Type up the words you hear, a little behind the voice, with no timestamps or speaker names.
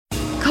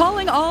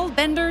Calling all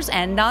benders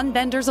and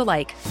non-benders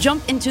alike.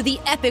 Jump into the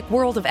epic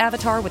world of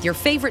Avatar with your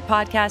favorite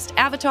podcast,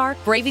 Avatar: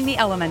 Braving the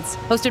Elements.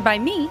 Hosted by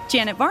me,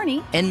 Janet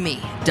Varney. And me,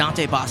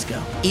 Dante Bosco.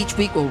 Each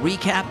week we'll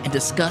recap and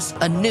discuss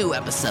a new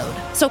episode.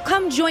 So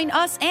come join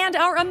us and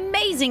our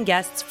amazing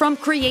guests, from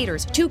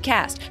creators to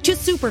cast to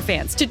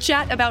superfans, to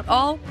chat about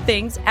all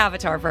things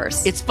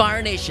Avatarverse. It's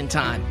Fire Nation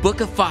time.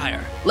 Book of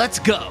Fire. Let's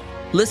go.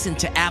 Listen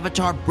to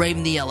Avatar: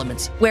 Braving the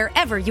Elements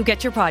wherever you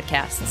get your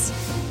podcasts.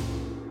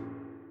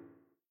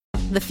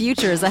 The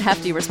future is a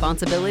hefty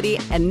responsibility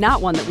and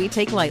not one that we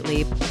take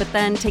lightly. But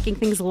then taking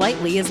things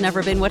lightly has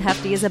never been what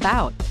Hefty is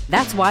about.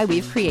 That's why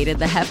we've created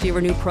the Hefty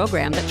Renew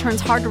program that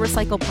turns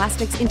hard-to-recycle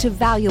plastics into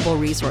valuable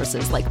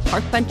resources like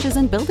park benches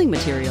and building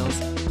materials.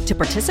 To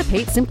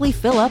participate, simply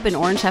fill up an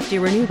orange Hefty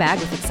Renew bag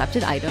with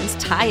accepted items,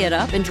 tie it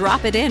up, and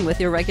drop it in with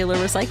your regular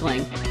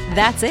recycling.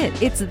 That's it.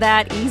 It's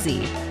that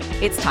easy.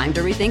 It's time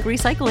to rethink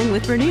recycling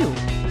with Renew.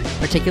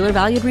 Particular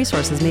valued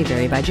resources may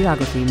vary by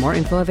geography. More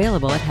info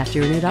available at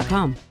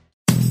heftyrenew.com.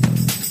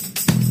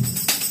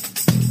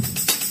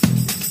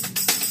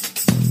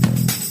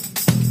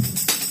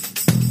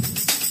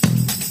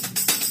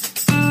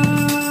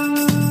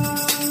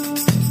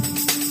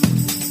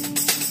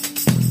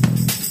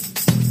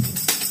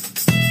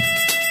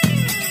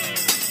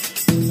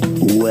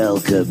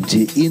 Welcome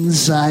to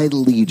Inside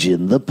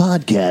Legion, the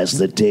podcast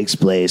that takes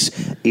place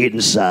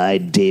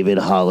inside David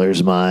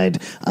Holler's mind.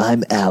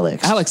 I'm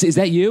Alex. Alex, is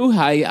that you?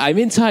 I'm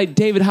inside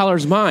David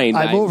Holler's mind.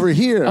 I'm over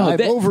here.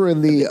 I'm over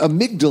in the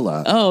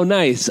amygdala. Oh,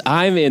 nice.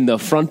 I'm in the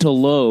frontal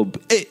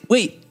lobe.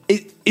 Wait.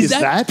 Is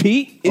that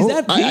Pete? Is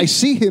that Pete? I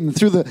see him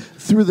through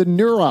the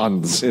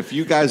neurons. If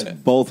you guys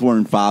both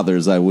weren't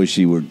fathers, I wish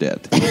you were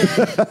dead.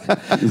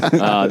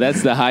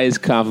 That's the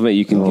highest compliment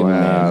you can give me.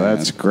 Wow,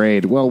 that's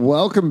great. Well,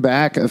 welcome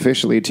back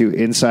officially to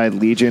Inside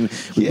Legion.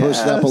 We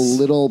posted up a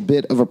little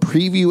bit of a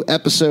preview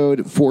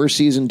episode for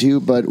Season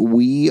 2, but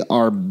we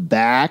are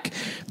back.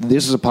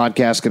 This is a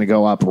podcast going to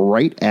go up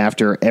right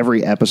after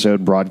every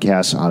episode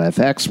broadcasts on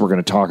FX. We're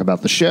going to talk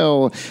about the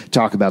show,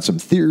 talk about some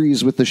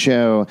theories with the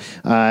show,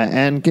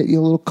 and get you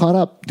a little caught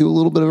up, do a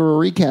little bit of a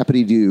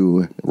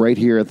recap-y-do right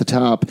here at the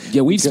top.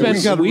 Yeah, we got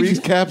to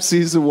recap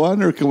Season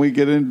 1, or can we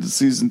get into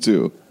Season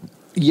 2?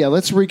 Yeah,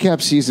 let's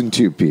recap Season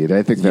 2, Pete.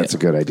 I think that's a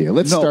good idea.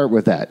 Let's start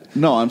with that.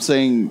 No, I'm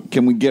saying,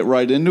 can we get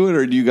right into it,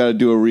 or do you got to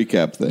do a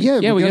recap thing?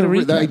 Yeah, we got to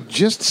recap. I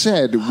just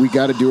said we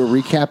got to do a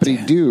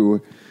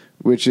recap-y-do,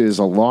 which is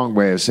a long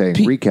way of saying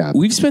recap.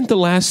 We've spent the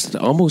last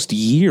almost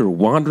year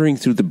wandering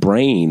through the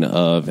brain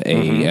of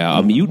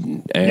a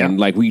mutant, and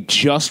we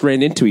just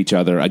ran into each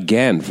other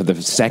again for the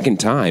second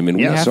time. And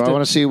I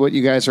want to see what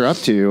you guys are up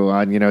to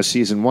on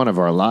Season 1 of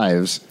our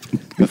lives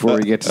before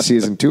we get to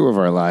Season 2 of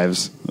our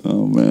lives.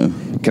 Oh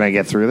man, can I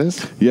get through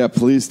this? Yeah,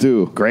 please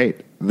do.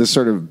 Great. This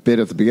sort of bit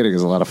at the beginning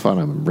is a lot of fun.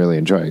 I'm really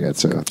enjoying it.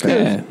 So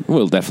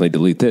we'll definitely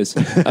delete this.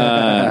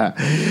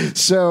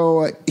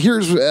 So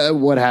here's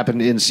what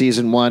happened in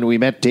Season 1. We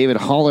met David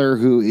Haller,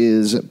 who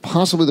is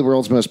possibly the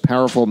world's most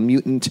powerful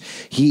mutant.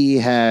 He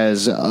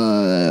has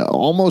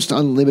almost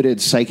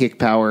unlimited psychic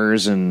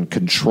powers and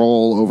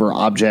control over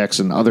objects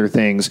and other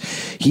things.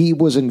 He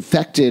was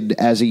infected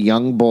as a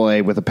young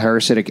boy with a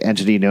parasitic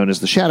entity known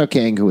as the Shadow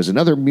King, who is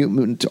another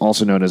mutant,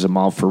 also known as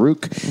Amal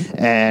Farouk.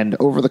 And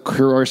over the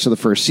course of the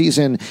first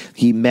season,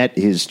 he met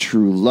his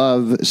true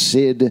love,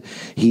 Sid.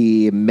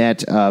 He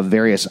met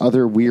various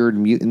other weird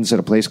mutants at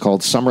a place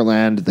called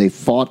Summerland. They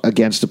fought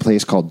against a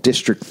place called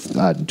Division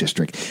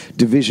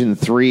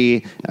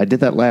 3. I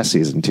did that last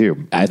season,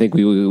 too. I think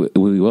we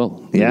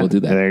will. Yeah, we'll do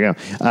that. There you go.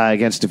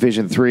 Against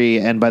Division 3.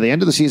 And by the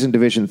end of the season,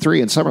 Division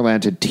 3 and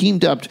Summerland had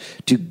teamed up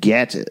to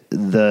get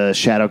the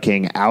Shadow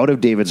King out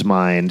of David's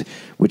mind,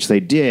 which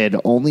they did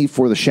only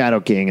for the Shadow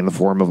King in the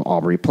form of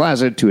Aubrey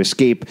Plaza to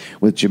escape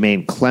with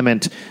Jermaine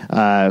Clement,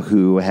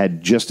 who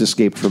had just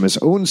escaped from his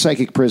own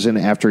psychic prison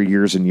after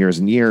years and years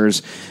and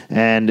years.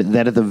 And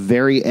then at the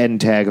very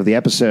end tag of the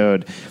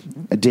episode,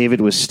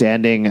 David was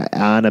standing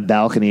on a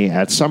balcony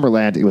at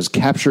Summerland. It was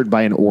captured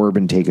by an orb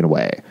and taken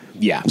away.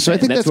 Yeah, so I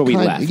think that's where we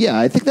left. Yeah,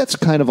 I think that's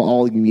kind of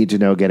all you need to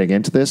know getting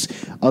into this,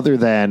 other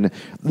than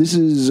this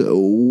is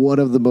one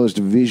of the most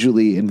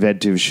visually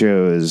inventive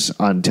shows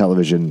on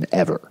television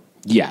ever.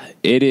 Yeah,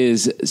 it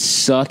is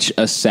such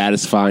a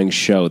satisfying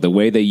show. The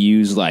way they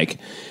use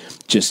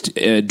just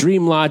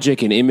dream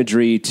logic and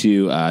imagery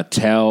to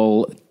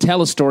tell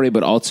a story,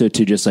 but also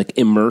to just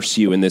immerse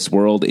you in this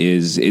world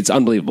it's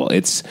unbelievable.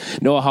 It's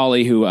Noah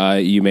Hawley, who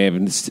you may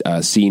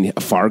have seen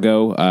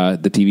Fargo,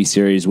 the TV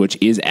series, which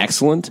is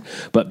excellent,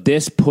 but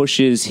this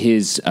pushes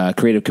his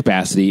creative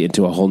capacity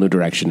into a whole new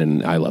direction,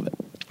 and I love it.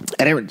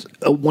 And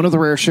one of the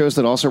rare shows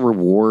that also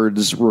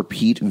rewards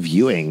repeat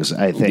viewings,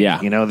 I think.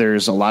 Yeah.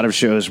 There's a lot of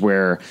shows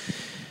where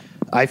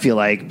I feel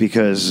like,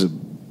 because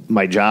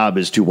my job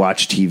is to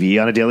watch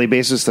TV on a daily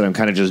basis, that I'm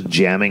kind of just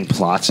jamming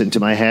plots into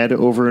my head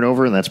over and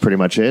over, and that's pretty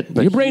much it.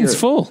 But your brain's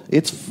full.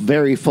 It's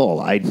very full.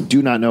 I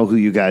do not know who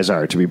you guys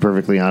are, to be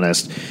perfectly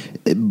honest.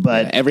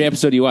 But every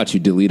episode you watch, you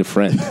delete a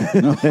friend.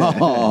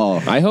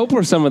 I hope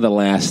we're some of the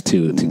last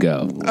two to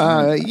go.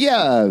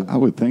 Yeah. I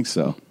would think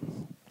so.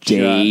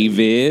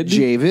 David.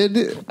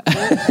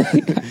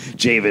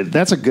 Javid.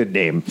 That's a good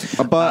name.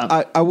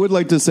 But I would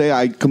like to say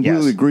I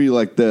completely Yes. agree.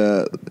 Like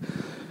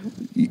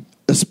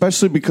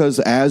especially because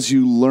as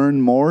you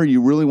learn more,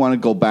 you really want to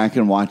go back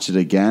and watch it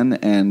again,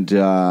 and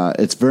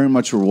it's very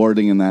much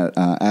rewarding in that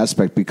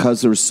aspect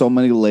because there's so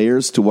many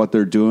layers to what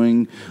they're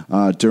doing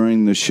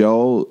during the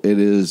show. It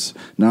is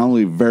not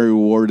only very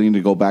rewarding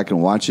to go back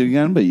and watch it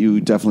again, but you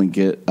definitely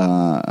get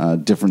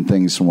different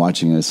things from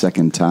watching it a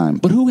second time.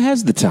 But who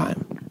has the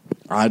time?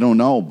 I don't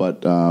know,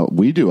 but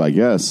we do, I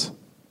guess.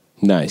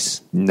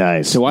 Nice.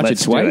 So watch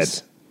Let's it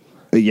twice? do it.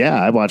 Yeah,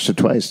 I watched it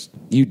twice.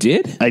 You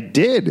did? I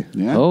did.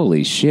 Yeah.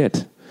 Holy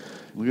shit.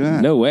 Look at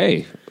that. No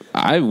way.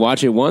 I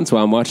watch it once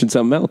while I'm watching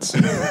something else.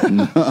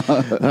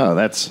 Oh,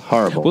 that's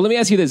horrible. Well, let me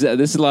ask you this.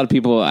 This is a lot of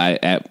people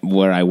at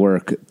where I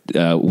work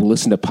will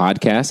listen to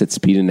podcasts at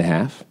speed and a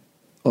half.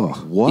 Oh,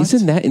 What?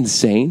 Isn't that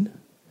insane?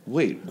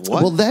 Wait,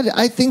 what? Well,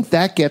 I think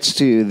that gets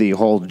to the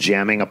whole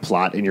jamming a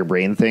plot in your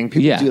brain thing.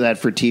 People Yeah. do that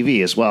for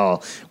TV as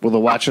well. Where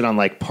they'll watch it on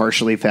like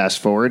partially fast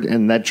forward,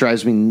 and that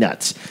drives me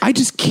nuts. I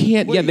just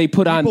can't. Wait, they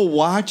put on. people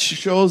watch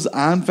shows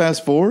on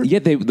fast forward. Yeah,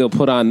 they'll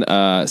put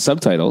on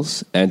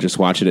subtitles and just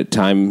watch it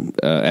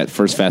at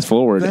first fast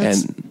forward,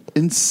 That's and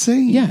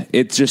insane. yeah,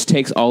 it just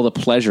takes all the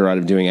pleasure out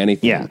of doing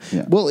anything. Yeah.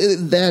 Yeah. Well,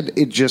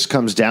 it just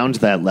comes down to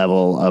that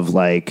level of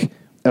like,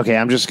 okay,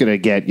 I'm just going to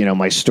get,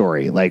 my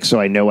story. Like, so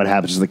I know what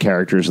happens to the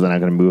characters, and then I'm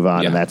going to move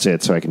on, Yeah. and that's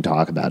it, so I can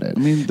talk about it. I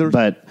mean,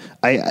 but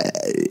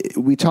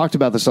we talked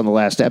about this on the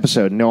last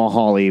episode. Noah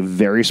Hawley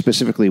very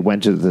specifically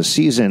went to the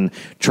season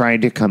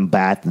trying to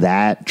combat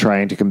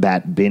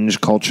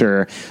binge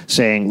culture,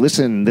 saying,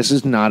 listen, this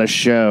is not a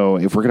show.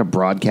 If we're going to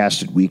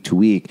broadcast it week to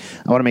week,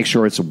 I want to make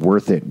sure it's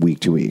worth it week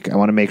to week. I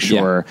want to make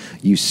sure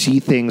you see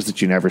things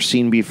that you've never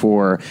seen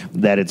before,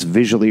 that it's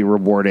visually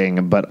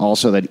rewarding, but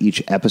also that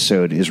each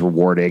episode is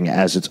rewarding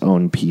as its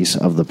own piece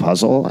of the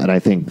puzzle. And I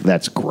think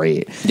that's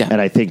great. Yeah.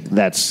 And I think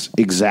that's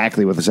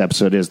exactly what this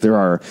episode is. There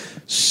are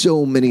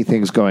so many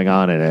things going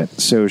on in it.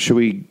 So should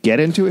we get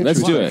into it? Let's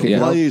Should we do it, kick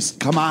yeah. off? Please,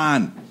 come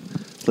on.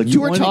 Like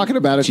You were talking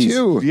about it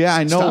too. Yeah,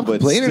 I know, Stop but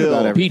complaining still.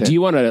 about everything. Pete, do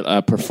you want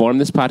to perform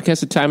this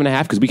podcast a time and a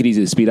half? Because we could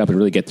easily speed up and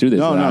really get through this.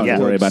 No, without no,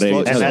 worry about it.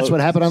 And that's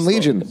what happened on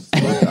Legion.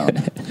 Slow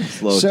down.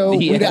 So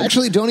we Yeah.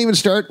 actually don't even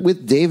start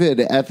with David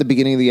at the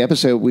beginning of the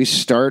episode. We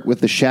start with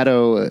the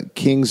Shadow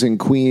Kings and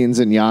Queens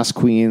and Yas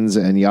Queens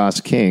and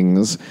Yas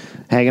Kings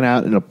hanging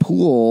out in a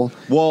pool.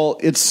 Well,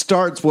 it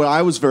starts. What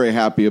I was very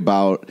happy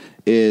about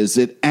is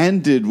it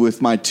ended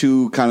with my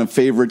two kind of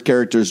favorite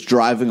characters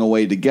driving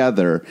away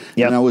together.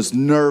 Yep. And I was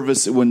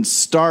nervous it wouldn't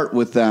start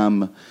with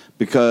them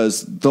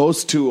because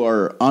those two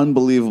are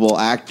unbelievable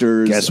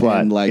actors. Guess what?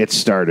 And It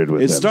started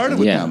with it them. started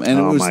with Yeah. them. And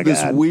Oh, it was my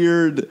this God.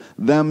 weird,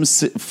 them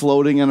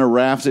floating in a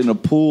raft in a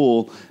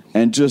pool.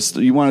 And just,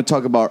 you want to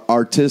talk about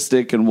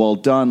artistic and well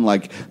done,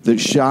 like the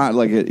shot,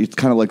 like it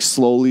kind of like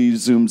slowly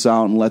zooms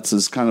out and lets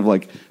us kind of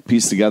like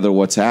piece together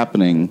what's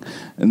happening.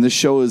 And this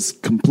show is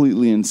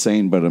completely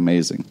insane, but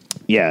amazing.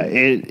 Yeah.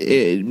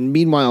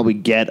 Meanwhile, we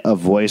get a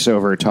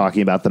voiceover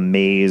talking about the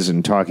maze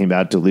and talking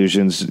about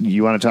delusions.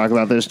 You want to talk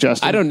about this,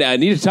 Justin? I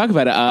need to talk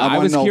about it. I wanna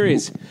was know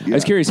curious. who- I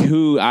was curious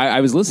who.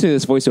 I was listening to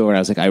this voiceover and I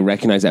was like, I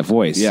recognize that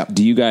voice. Yeah.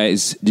 Did you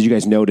guys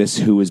notice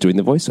who was doing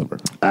the voiceover?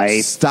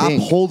 Stop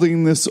think-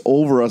 holding this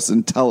over us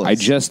and tell us. I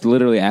just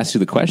literally asked you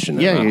the question.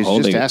 I'm Yeah, not he's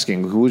holding just it.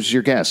 asking, who's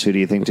your guess? Who do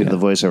you think did the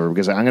voiceover?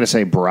 Because I'm going to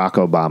say Barack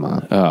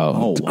Obama.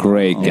 Oh,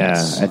 great Yeah,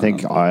 guess. I think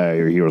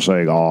he was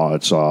saying,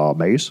 it's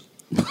maze.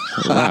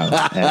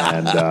 Wow.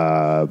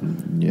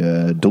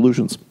 And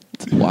delusions.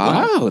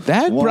 Wow,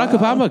 that Barack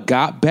Obama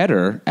got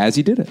better as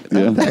he did it.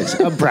 Thanks.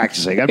 I'm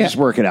practicing. I'm just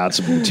working out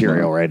some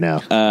material right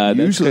now.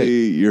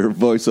 Usually your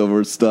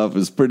voiceover stuff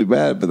is pretty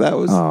bad, but that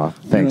was.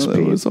 Thanks, that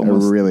Pete. was I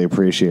almost- really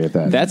appreciate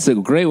that. That's a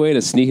great way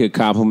to sneak a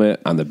compliment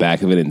on the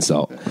back of an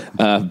insult.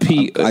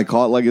 Pete, I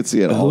call it like it's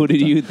it. who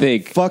did you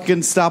think?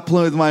 Fucking stop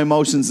playing with my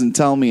emotions and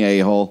tell me,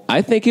 a-hole.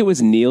 I think it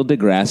was Neil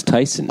deGrasse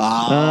Tyson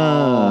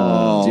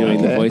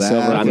doing the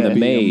voiceover that on The would be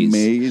Maze.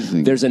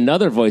 amazing. There's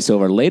another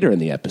voiceover later in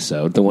the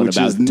episode, the one Which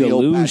about is Neil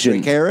delusion.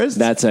 Patrick Harris?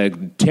 That's a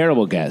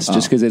terrible guess,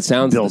 just because it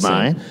sounds Bill the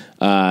same.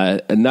 Nye?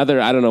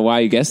 Another, I don't know why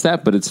you guessed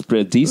that, but it's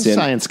pretty decent.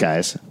 Science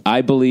guys.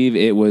 I believe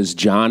it was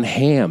John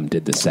Hamm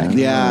did the second.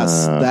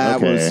 Yes, that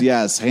okay. was,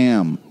 yes,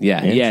 Ham.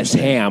 Yeah, yes,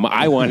 ham.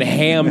 I want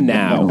ham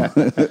now. Is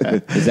that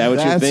what you're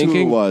That's who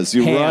thinking? it was.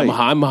 You're ham. right.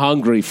 I'm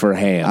hungry for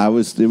ham.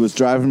 It was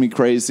driving me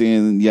crazy,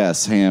 and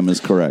yes, Ham is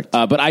correct.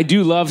 But I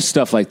do love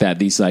stuff like that.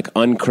 These like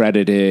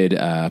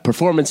uncredited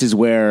performances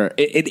where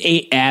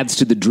it adds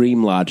to the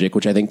dream logic,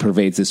 which I think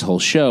pervades this whole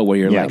show. Where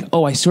you're Yeah. like,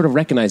 oh, I sort of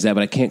recognize recognize that,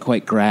 but I can't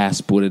quite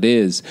grasp what it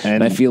is.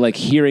 And I feel like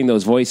hearing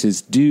those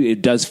voices,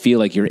 it does feel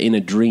like you're in a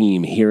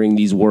dream, hearing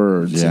these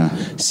words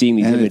and seeing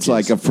these images. It's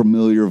like a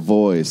familiar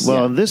voice.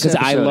 Well, this because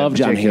I love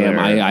John Hamm.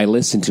 I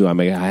listen to him.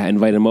 I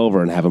invite him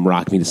over and have him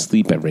rock me to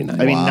sleep every night.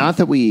 I mean, not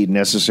that we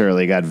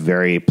necessarily got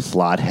very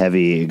plot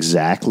heavy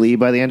exactly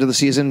by the end of the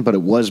season, but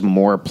it was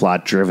more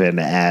plot driven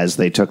as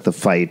they took the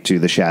fight to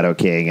the Shadow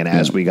King and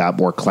as we got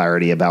more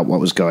clarity about what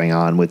was going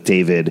on with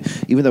David,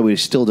 even though we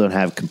still don't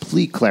have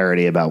complete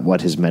clarity about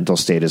what his mental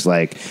state is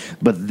like.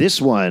 But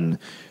this one,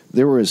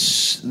 there were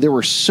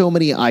so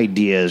many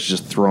ideas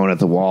just thrown at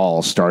the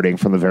wall starting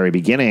from the very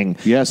beginning.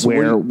 Yes,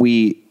 where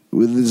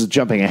this is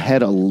jumping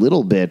ahead a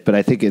little bit, but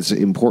I think it's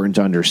important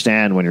to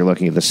understand when you're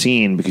looking at the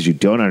scene, because you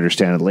don't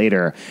understand it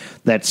later,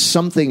 that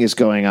something is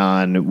going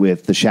on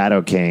with the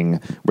Shadow King,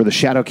 where the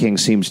Shadow King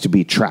seems to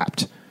be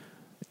trapped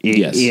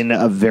in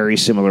a very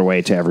similar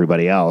way to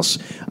everybody else.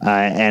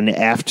 And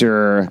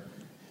after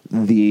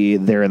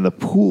they're in the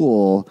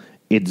pool,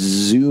 it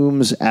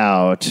zooms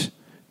out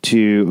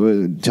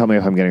to tell me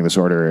if I'm getting this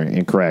order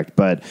incorrect,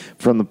 but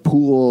from the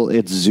pool,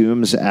 it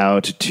zooms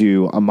out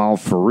to Amal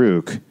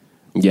Farouk.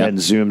 Yep. And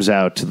zooms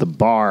out to the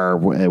bar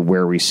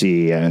where we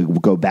see,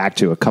 go back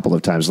to a couple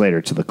of times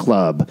later to the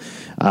club.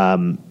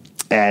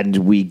 And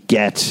we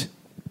get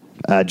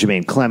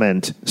Jermaine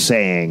Clement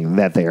saying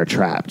that they are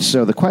trapped.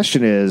 So the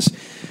question is,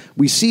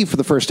 we see for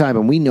the first time,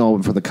 and we know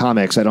him from the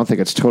comics. I don't think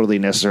it's totally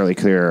necessarily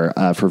clear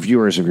for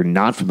viewers if you're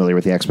not familiar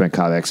with the X-Men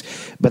comics,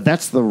 but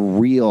that's the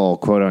real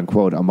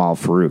quote-unquote Amal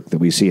Farouk that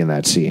we see in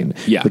that scene.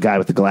 Yeah. The guy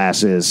with the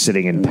glasses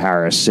sitting in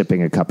Paris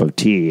sipping a cup of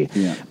tea.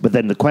 Yeah. But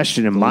then the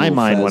question in my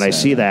mind when I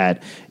see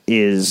that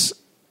is,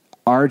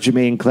 are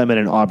Jermaine Clement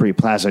and Aubrey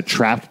Plaza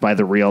trapped by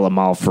the real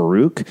Amal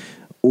Farouk,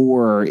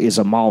 or is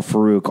Amal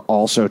Farouk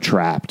also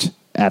trapped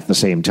at the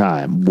same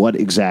time? What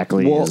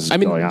exactly is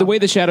going on? The way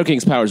the Shadow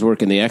King's powers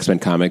work in the X-Men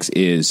comics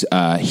is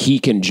he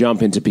can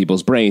jump into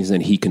people's brains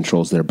and he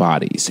controls their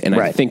bodies. And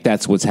I think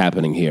that's what's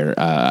happening here.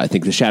 I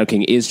think the Shadow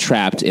King is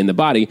trapped in the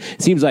body.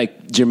 It seems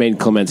like Jermaine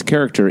Clement's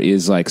character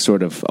is like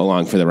sort of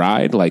along for the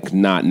ride, like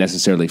not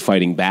necessarily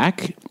fighting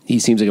back. He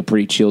seems like a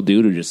pretty chill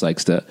dude who just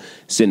likes to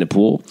sit in a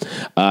pool.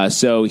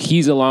 So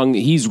he's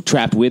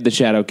trapped with the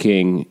Shadow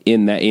King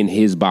in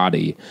his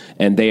body,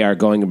 and they are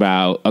going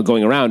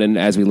around, and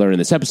as we learn in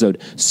this episode,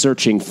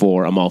 searching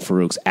for Amal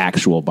Farouk's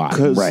actual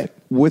body. Right.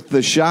 With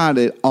the shot,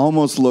 it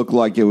almost looked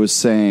like it was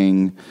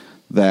saying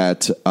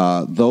that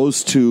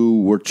those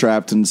two were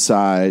trapped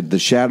inside the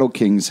Shadow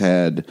King's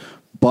head,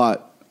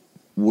 but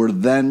were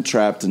then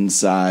trapped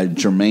inside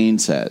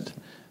Jermaine's head.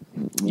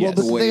 Well,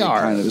 they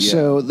are.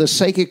 So the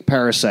psychic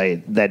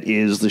parasite that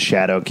is the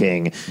Shadow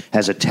King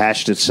has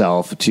attached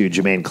itself to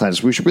Jermaine Clement.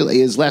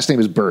 His last name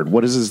is Bird.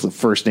 What is his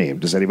first name?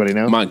 Does anybody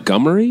know?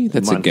 Montgomery?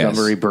 That's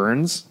Montgomery a guess.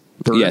 Burns?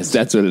 Yes,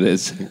 that's what it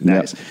is.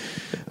 Nice.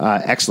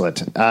 Yep. Excellent.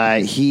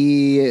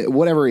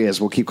 Whatever he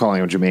is, we'll keep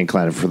calling him Jermaine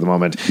Clement for the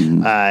moment.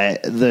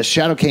 The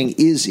Shadow King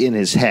is in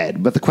his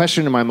head. But the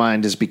question in my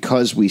mind is,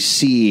 because we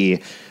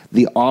see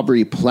the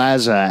Aubrey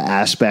Plaza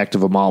aspect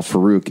of Amal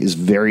Farouk is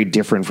very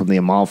different from the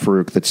Amal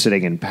Farouk that's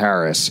sitting in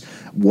Paris.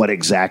 What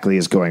exactly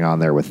is going on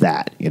there with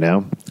that, you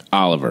know?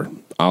 Oliver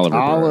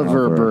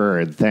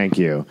Bird. Thank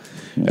you.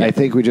 Yeah. I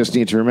think we just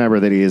need to remember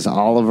that he is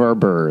Oliver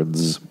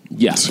Birds.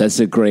 Yes, that's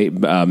a great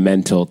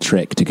mental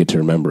trick to get to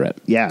remember it.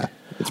 Yeah,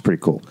 it's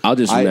pretty cool. I'll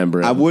just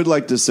remember it. I would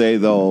like to say,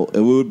 though, it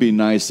would be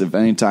nice if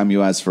anytime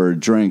you asked for a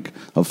drink,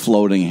 a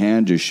floating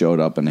hand just showed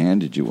up and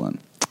handed you one.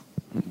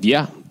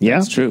 Yeah,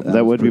 that's true.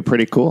 That would be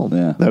pretty cool.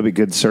 Yeah. That would be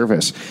good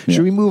service. Yeah.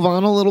 Should we move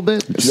on a little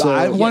bit?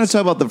 I want to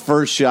talk about the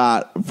first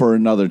shot for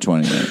another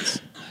 20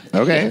 minutes.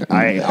 Okay,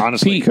 I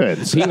honestly could.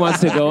 Pete wants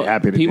to go.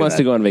 Pete wants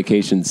to go on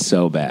vacation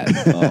so bad.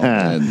 Oh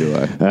man, do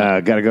I?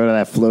 Got to go to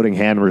that floating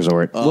hand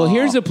resort. Well,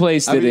 here's a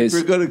place that is.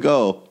 If we're going to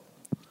go.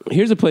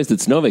 Here's a place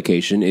that's no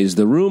vacation, is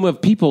the room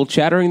of people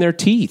chattering their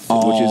teeth,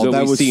 which is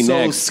what we see so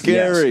next.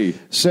 Scary. Yes.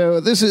 So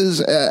this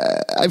is,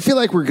 I feel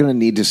like we're going to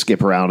need to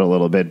skip around a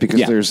little bit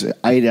because there's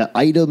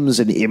items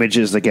and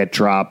images that get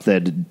dropped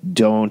that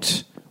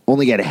don't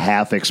only get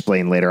half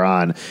explained later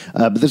on.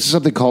 But this is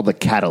something called the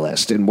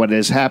catalyst. And what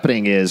is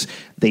happening is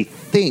they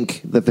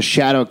think that the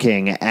Shadow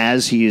King,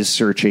 as he is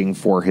searching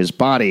for his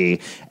body,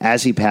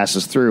 as he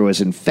passes through,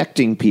 is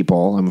infecting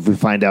people. And we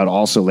find out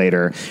also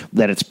later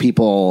that it's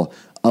people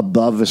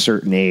above a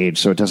certain age,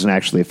 so it doesn't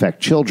actually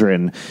affect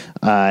children,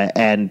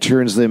 and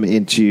turns them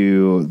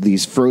into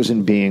these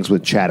frozen beings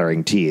with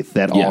chattering teeth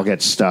that all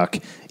get stuck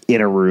in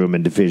a room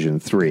in Division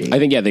 3. I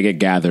think, they get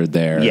gathered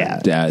there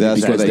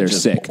because they're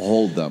sick.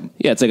 Hold them.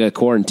 Yeah, it's like a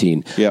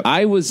quarantine. Yep.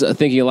 I was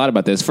thinking a lot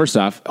about this. First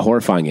off,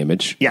 horrifying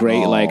image. Yeah.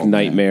 Great,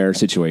 nightmare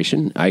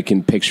situation. I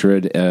can picture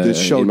it this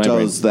show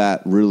does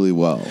that really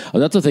well. I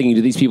was also thinking,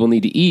 do these people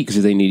need to eat? Because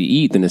if they need to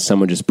eat, then is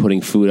someone just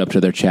putting food up to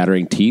their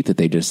chattering teeth that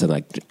they just eat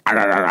it?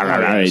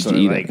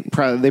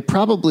 They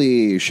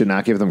probably should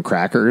not give them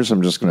crackers.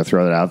 I'm just going to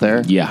throw that out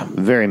there. Yeah.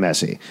 Very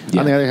messy.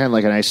 Yeah. On the other hand,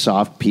 like a nice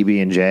soft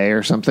PB&J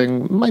or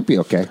something might be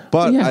okay. Okay.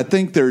 But I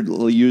think they're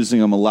using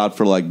them a lot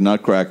for like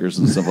nutcrackers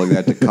and stuff like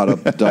that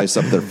to dice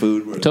up their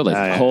food. Totally.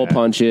 Hole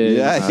punches.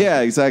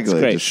 Yeah, exactly.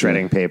 It's great. Just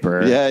shredding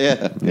paper.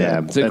 Yeah.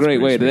 It's a great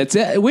way. That's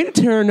a way to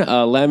turn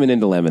lemon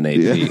into lemonade.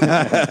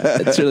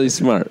 It's really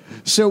smart.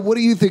 So what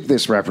do you think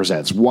this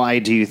represents? Why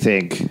do you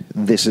think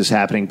this is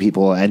happening,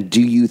 people? And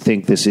do you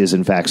think this is,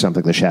 in fact,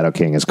 something the Shadow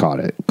King is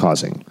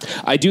causing?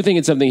 I do think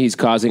it's something he's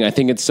causing. I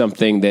think it's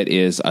something that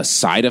is a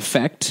side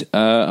effect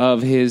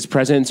of his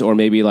presence, or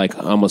maybe like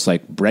almost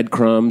like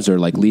breadcrumbs, or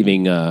like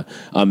leaving a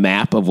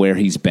map of where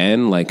he's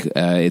been. Like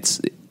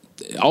it's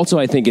also,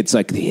 I think it's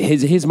like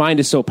his mind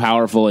is so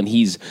powerful, and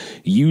he's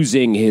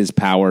using his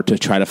power to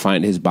try to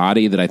find his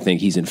body, that I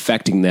think he's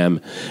infecting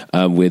them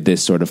with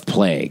this sort of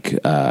plague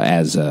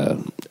as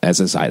a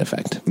side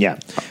effect. Yeah.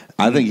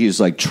 I think he's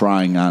like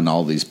trying on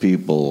all these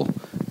people,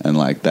 and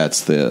like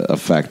that's the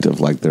effect of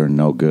like they're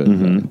no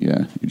good.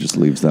 Yeah, he just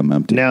leaves them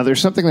empty. Now,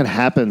 there's something that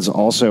happens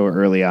also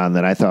early on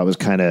that I thought was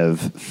kind of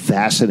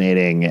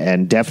fascinating,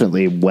 and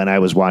definitely when I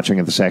was watching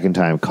it the second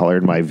time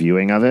colored my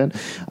viewing of it.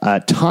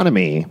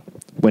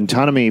 When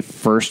Tanami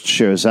first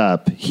shows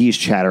up, he's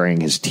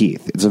chattering his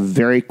teeth. It's a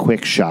very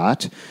quick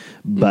shot,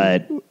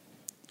 but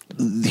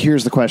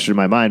here's the question in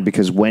my mind,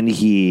 because when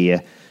he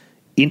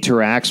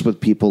interacts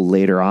with people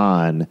later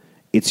on,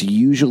 it's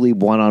usually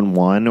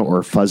one-on-one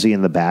or fuzzy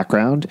in the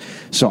background.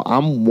 So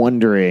I'm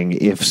wondering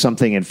if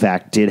something, in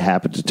fact, did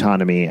happen to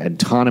Tanami, and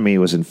Tanami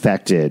was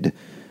infected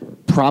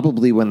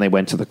probably when they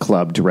went to the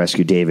club to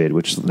rescue David,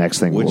 which is the next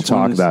thing we'll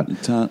talk about.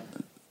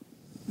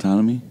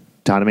 Tanami?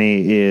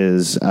 Tanami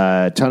is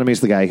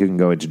the guy who can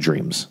go into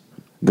dreams.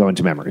 Go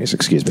into memories,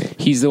 excuse me.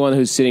 He's the one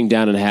who's sitting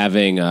down and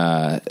having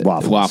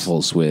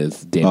waffles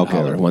with David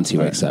Haller once he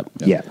wakes up.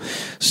 Yeah.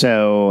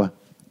 So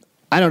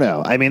I don't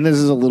know. I mean, this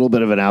is a little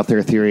bit of an out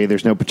there theory.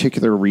 There's no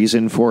particular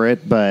reason for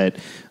it, but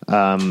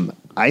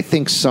I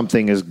think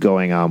something is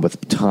going on with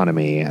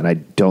Tanami, and I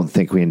don't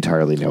think we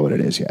entirely know what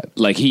it is yet.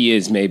 Like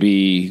he's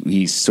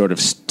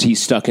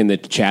stuck in the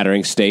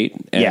chattering state,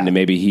 and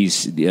maybe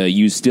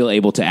he's still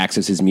able to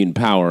access his mutant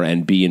power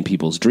and be in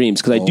people's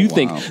dreams. Because I do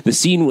think the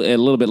scene a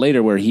little bit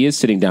later where he is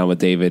sitting down with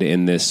David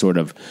in this sort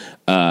of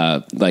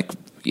like.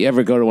 You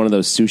ever go to one of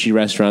those sushi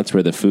restaurants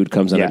where the food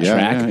comes on a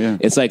track? Yeah.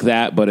 It's like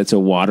that, but it's a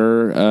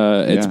water.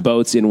 It's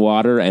boats in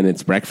water, and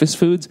it's breakfast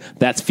foods.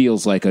 That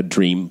feels like a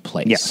dream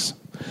place. Yes.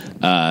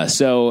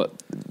 So,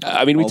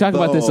 I mean, we talked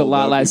about this a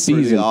lot last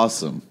season.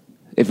 Awesome.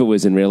 If it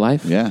was in real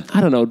life? Yeah.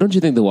 I don't know. Don't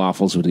you think the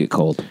waffles would get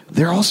cold?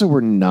 There also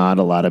were not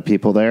a lot of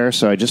people there,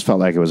 so I just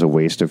felt like it was a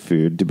waste of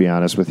food, to be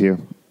honest with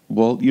you.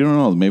 Well, you don't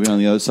know. Maybe on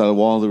the other side of the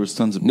wall there was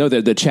tons of... No,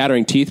 the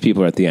chattering teeth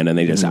people are at the end, and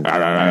they just... the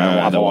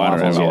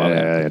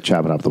water.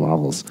 Chopping up the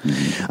waffles.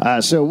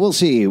 So we'll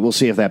see. We'll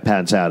see if that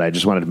pans out. I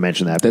just wanted to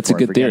mention that. That's a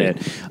good theory.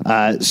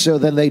 So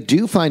then they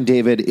do find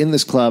David in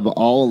this club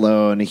all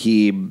alone.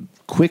 He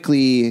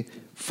quickly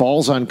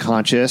falls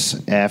unconscious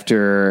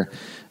after...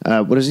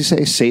 what does he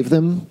say? Save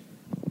them?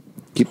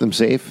 Keep them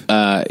safe?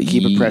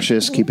 Keep it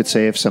precious, keep it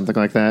safe, something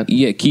like that?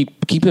 Yeah,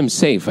 keep them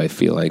safe, I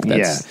feel like.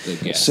 That's the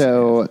guess.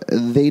 So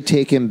they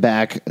take him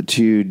back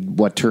to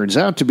what turns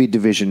out to be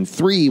Division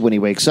 3 when he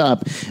wakes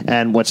up,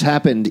 and what's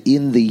happened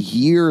in the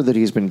year that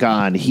he's been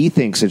gone, he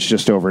thinks it's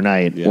just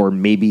overnight, or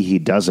maybe he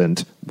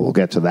doesn't. We'll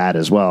get to that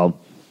as well.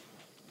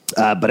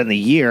 But in the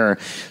year,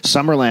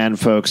 Summerland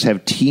folks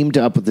have teamed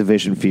up with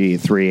Division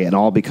 3 and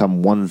all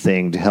become one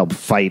thing to help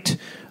fight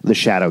the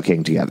Shadow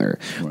King together.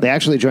 Right. They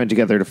actually joined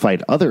together to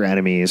fight other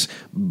enemies,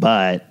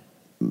 but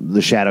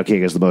the Shadow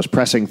King is the most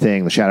pressing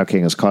thing. The Shadow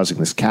King is causing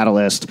this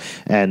catalyst,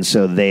 and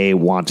so they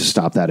want to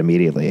stop that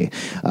immediately.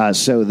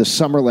 So the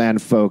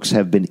Summerland folks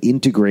have been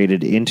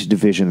integrated into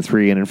Division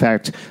 3, and in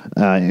fact,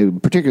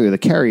 particularly the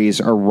Carries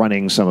are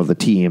running some of the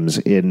teams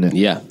in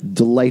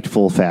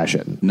delightful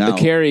fashion. Now, the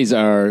Carries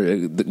are,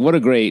 what a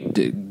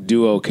great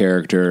duo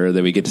character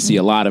that we get to see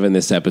a lot of in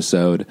this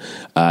episode.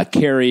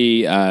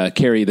 Carrie,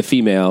 the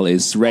female,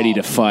 is ready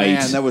to fight.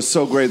 Man, that was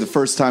so great. The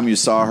first time you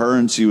saw her,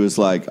 and she was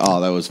like,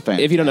 "Oh, that was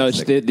fantastic." If you don't know,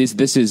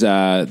 this is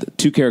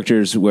two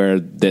characters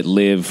that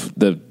live.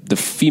 The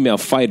female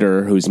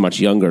fighter, who's much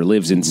younger,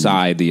 lives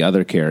inside the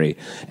other Carrie,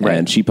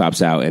 and she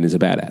pops out and is a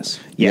badass.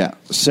 Yeah.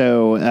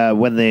 So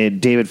when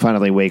David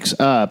finally wakes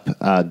up,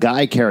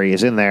 Guy Carey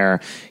is in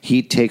there.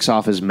 He takes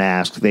off his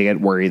mask. They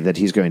get worried that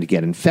he's going to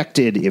get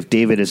infected. If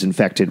David is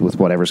infected with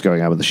whatever's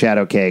going on with the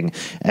Shadow King,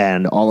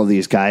 and all of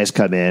these guys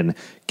come in,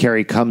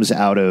 Carey comes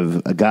out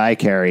of Guy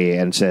Carey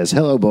and says,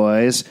 "Hello,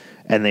 boys."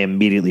 And they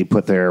immediately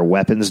put their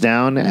weapons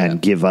down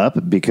and give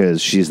up because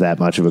she's that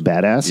much of a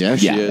badass. Yeah,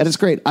 she is. And it's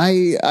great.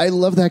 I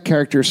love that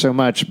character so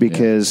much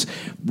because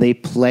they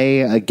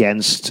play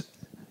against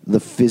the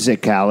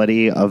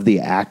physicality of the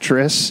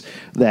actress,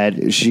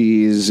 that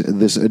she's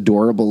this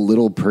adorable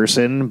little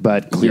person,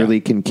 but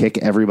clearly can kick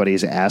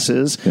everybody's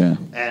asses. Yeah.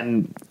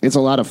 And it's a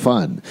lot of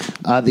fun.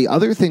 The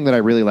other thing that I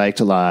really liked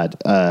a lot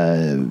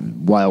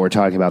while we're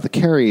talking about the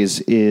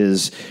Carries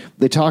is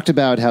they talked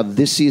about how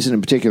this season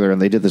in particular,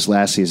 and they did this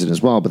last season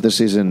as well, but this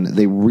season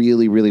they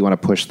really, really want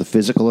to push the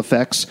physical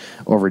effects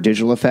over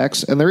digital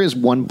effects. And there is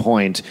one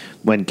point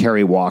when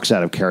Carrie walks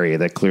out of Carrie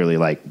that clearly,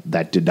 like,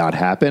 that did not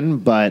happen.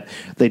 But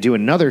they do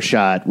another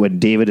shot when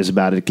David is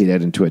about to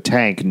get into a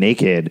tank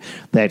naked.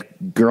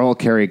 That girl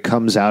Carrie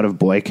comes out of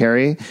boy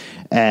Carrie,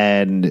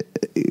 and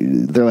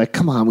they're like,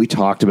 come on, we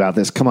talked about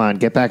this. Come on,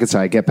 get back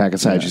inside, get back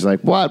inside. Yeah. She's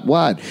like,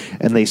 what?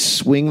 And they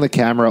swing the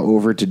camera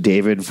over to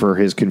David for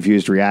his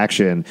confused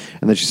reaction.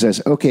 And then she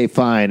says, okay,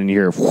 fine. And you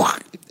hear,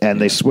 whack,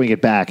 and they swing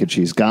it back and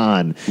she's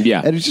gone.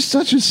 Yeah. And it's just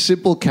such a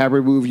simple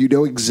camera move. You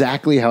know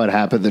exactly how it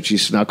happened that she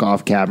snuck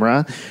off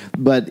camera,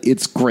 but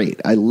it's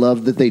great. I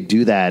love that they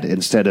do that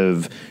instead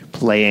of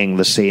playing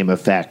the same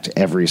effect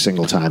every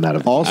single time out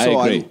of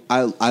Also,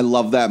 I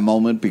love that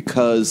moment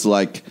because,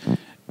 like,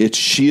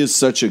 she is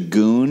such a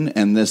goon,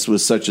 and this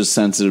was such a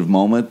sensitive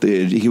moment.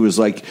 He was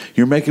like,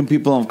 you're making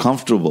people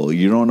uncomfortable.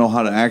 You don't know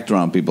how to act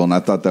around people, and I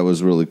thought that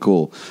was really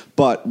cool.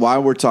 But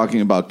while we're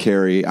talking about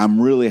Carrie,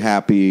 I'm really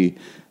happy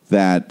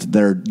that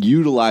they're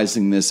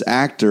utilizing this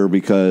actor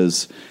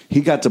because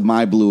he got to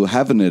My Blue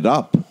Heaven it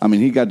up. I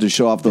mean, he got to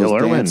show off those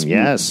dance moves.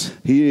 Yes.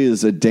 He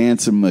is a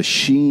dancing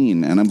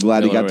machine, and I'm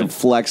glad he got to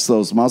flex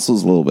those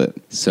muscles a little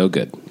bit. So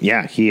good.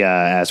 Yeah, he,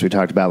 as we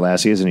talked about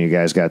last season, you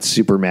guys got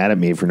super mad at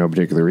me for no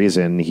particular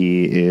reason.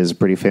 He is a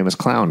pretty famous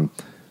clown.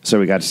 So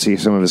we got to see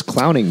some of his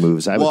clowning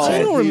moves, I would say.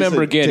 I don't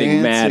remember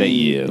getting mad at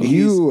you.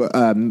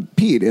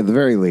 Pete, at the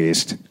very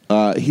least.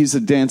 He's a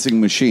dancing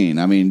machine.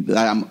 I mean,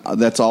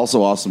 that's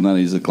also awesome that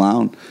he's a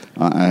clown.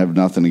 I have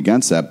nothing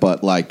against that.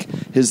 But, like,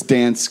 his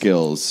dance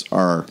skills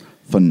are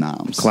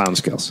phenomenal. Clown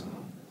skills.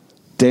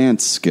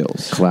 Dance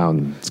skills.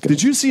 Clown skills.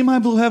 Did you see My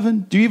Blue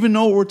Heaven? Do you even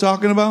know what we're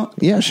talking about?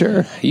 Yeah,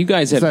 sure. You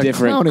guys have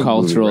different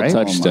cultural movie,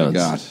 right? touchstones.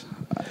 Oh, my God.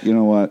 You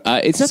know what?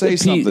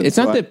 It's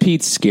not that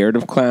Pete's scared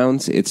of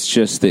clowns. It's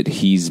just that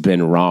he's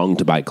been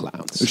wronged by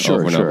clowns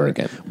over and over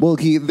again. Well,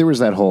 there was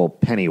that whole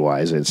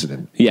Pennywise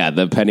incident. Yeah,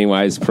 the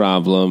Pennywise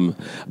problem.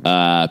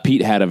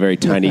 Pete had a very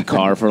tiny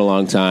car for a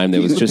long time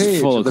that was just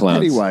full of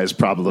clowns. The Pennywise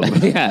problem.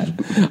 Yeah,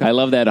 I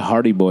love that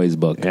Hardy Boys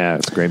book. Yeah,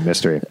 it's a great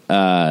mystery.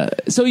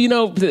 So,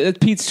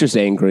 Pete's just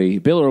angry.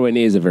 Bill Irwin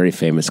is a very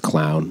famous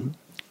clown.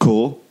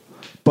 Cool.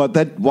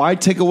 But why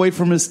take away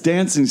from his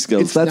dancing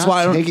skills? That's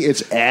why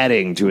it's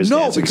adding to his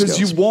dancing skills. No, because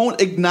you won't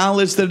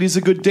acknowledge that he's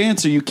a good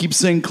dancer. You keep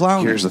saying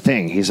clown. Here's the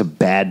thing. He's a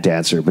bad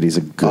dancer, but he's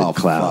a good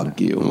clown.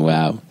 Fuck you.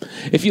 Wow.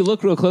 If you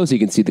look real close, you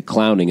can see the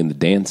clowning and the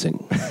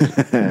dancing.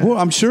 Well,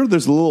 I'm sure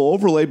there's a little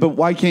overlay, but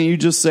why can't you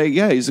just say,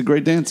 yeah, he's a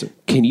great dancer?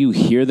 Can you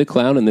hear the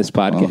clown in this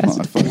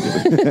podcast?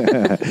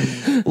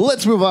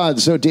 Let's move on.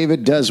 So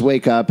David does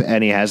wake up,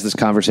 and he has this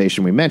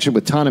conversation we mentioned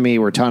with Tanami,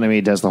 where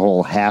Tanami does the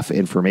whole half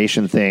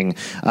information thing.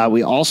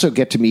 We also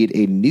get to meet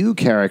a new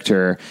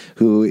character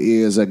who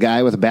is a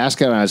guy with a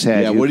basket on his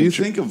head. Yeah, what do you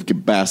think of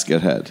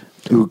Basket Head?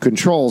 Who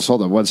controls,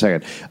 hold on one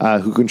second,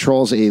 who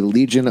controls a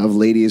legion of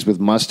ladies with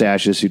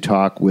mustaches who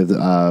talk with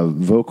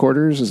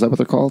vocorders. Is that what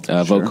they're called?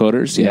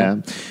 Vocoders, yeah.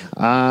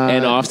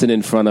 And often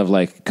in front of,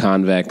 like,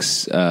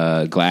 convex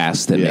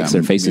glass that makes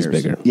their faces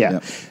bigger. Yeah.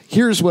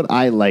 Here's what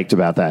I liked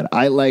about that.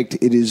 I liked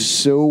it is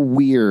so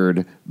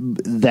weird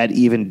that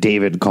even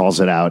David calls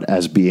it out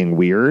as being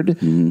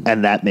weird, and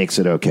that makes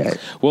it okay.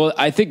 Well,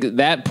 I think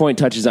that point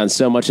touches on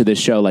so much of this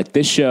show. Like,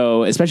 this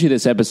show, especially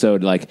this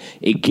episode, like,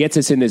 it gets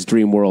us in this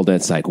dream world, and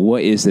it's like,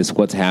 what is this?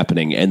 What's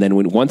happening? And then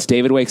once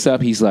David wakes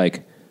up, he's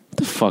like, what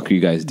the fuck are you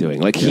guys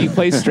doing? Like, he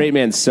plays straight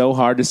man so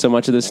hard to so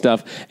much of this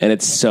stuff, and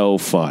it's so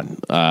fun.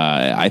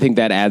 I think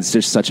that adds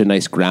just such a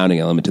nice grounding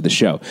element to the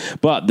show.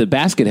 But the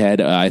basket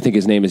head, I think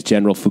his name is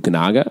General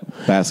Fukunaga.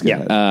 Basket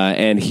head.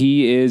 And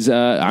he is,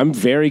 I'm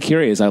very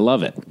curious. I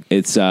love it.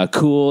 It's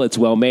cool. It's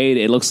well made.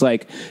 It looks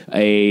like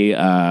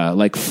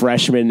a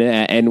freshman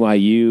at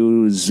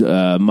NYU's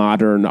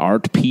modern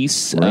art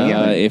piece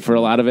for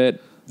a lot of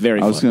it.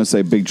 I was going to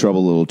say Big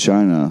Trouble Little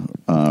China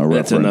reference.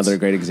 That's another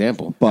great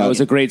example. That was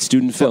a great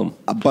student film.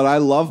 But I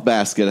love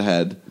Basket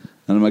Head,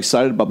 and I'm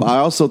excited about it. I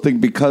also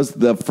think because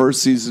the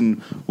first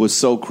season was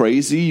so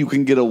crazy, you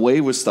can get away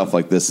with stuff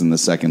like this in the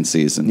second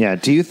season. Yeah.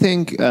 Do you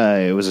think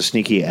it was a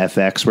sneaky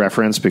FX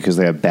reference because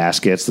they have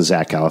Baskets, the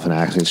Zach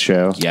Galifianakis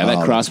show? Yeah,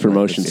 that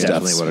cross-promotion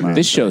stuff.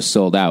 This show's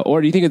sold out.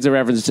 Or do you think it's a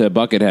reference to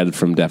Buckethead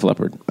from Def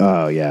Leppard?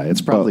 Oh, yeah.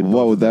 It's probably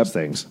what would that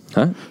things.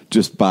 Huh?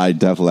 Just buy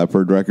Def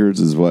Leppard records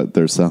is what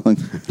they're selling.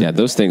 Yeah,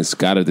 those things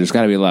there's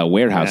got to be a lot of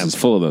warehouses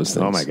full of those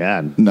things. Oh, my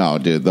God. No,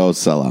 dude, those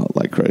sell out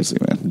like crazy,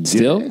 man.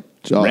 Still?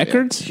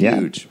 Records? Yeah.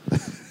 Huge.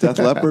 Def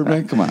Leppard,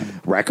 man, come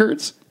on.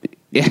 Records?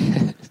 Yeah.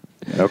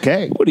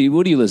 Okay. What do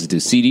you listen to?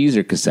 CDs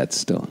or cassettes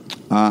still?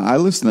 I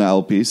listen to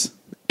LPs.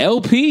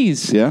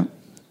 LPs? Yeah.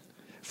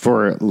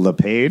 For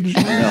LePage?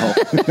 No.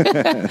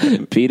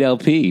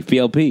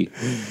 PLP.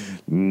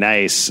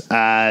 Nice.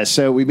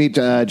 So we meet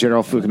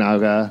General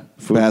Fukunaga.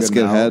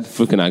 Basket Head.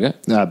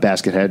 Fukunaga.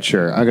 Basket Head,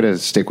 sure. I'm going to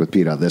stick with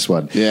Pete on this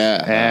one.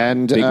 Yeah.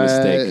 And big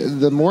mistake.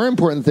 The more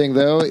important thing,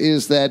 though,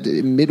 is that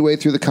midway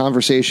through the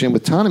conversation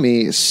with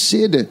Tanami,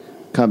 Sid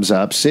comes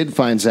up. Sid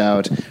finds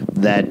out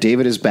that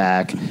David is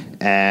back,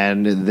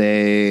 and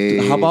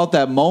they... How about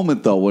that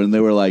moment, though, when they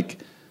were like...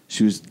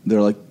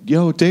 They're like,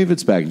 yo,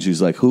 David's back. And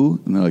she's like, who?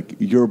 And they're like,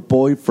 your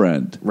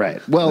boyfriend.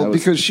 Right. Well,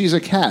 because she's a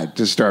cat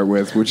to start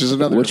with, which is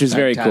another Which is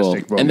very cool.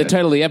 moment. And the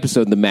title of the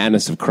episode, The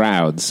Madness of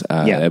Crowds,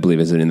 I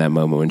believe is in that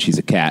moment when she's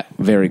a cat.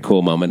 Very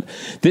cool moment.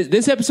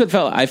 This episode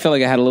I felt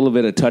like it had a little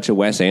bit of touch of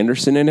Wes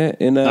Anderson in it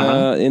in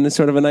a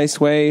sort of a nice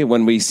way.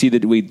 When we see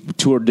that we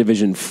toured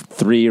Division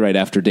 3 right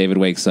after David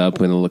wakes up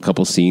in a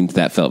couple scenes,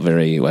 that felt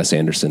very Wes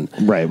Anderson.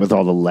 Right, with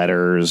all the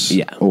letters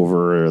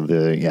over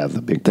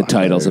the big the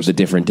titles letters of the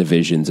different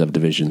divisions of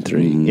Division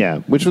 3. Yeah,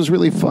 which was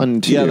really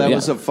fun too. Yeah, that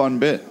was a fun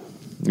bit.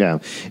 Yeah,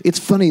 it's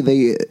funny.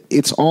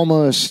 It's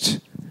almost.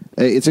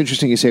 It's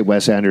interesting you say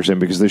Wes Anderson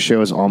because the show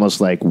is almost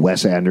like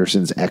Wes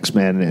Anderson's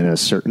X-Men in a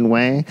certain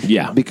way.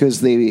 Yeah,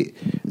 because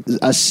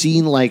a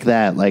scene like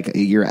that, like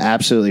you're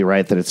absolutely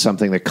right that it's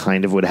something that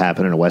kind of would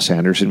happen in a Wes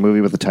Anderson movie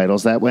with the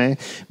titles that way.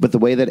 But the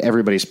way that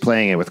everybody's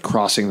playing it with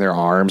crossing their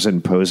arms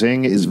and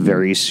posing is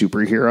very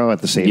superhero at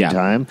the same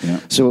time.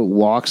 Yeah. So it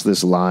walks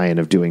this line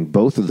of doing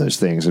both of those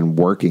things and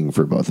working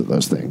for both of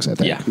those things, I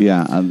think.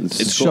 Yeah.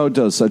 The show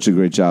does such a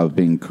great job of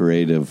being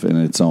creative in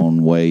its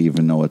own way,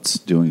 even though it's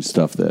doing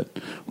stuff that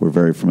we're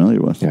very familiar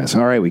with. Yes.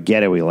 All right, we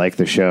get it. We like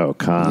the show.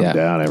 Calm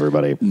down,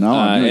 everybody. No,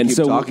 I'm going to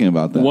keep talking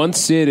about that. Once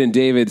Sid and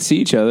David see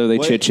each other, they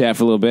chit-chat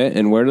for a little bit,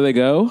 and where do they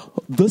go?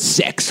 The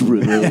sex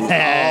room.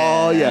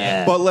 Oh,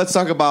 yeah. But let's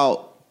talk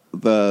about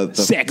the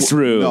sex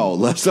room. No,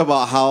 let's talk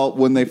about how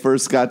when they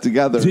first got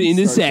together. In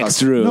the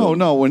sex room.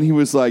 No, when he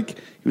was like,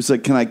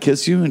 can I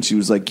kiss you? And she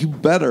was like, you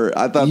better.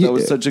 I thought that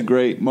was such a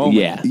great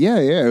moment. Yeah,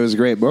 it was a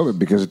great moment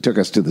because it took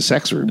us to the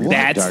sex room.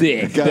 That's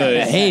it.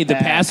 The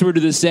password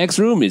to the sex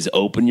room is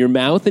open your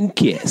mouth and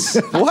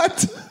kiss.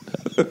 What?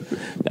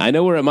 I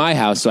know we're at my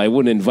house, so I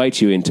wouldn't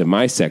invite you into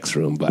my sex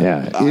room. But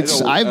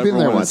I've been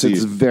there once.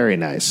 It's very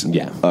nice.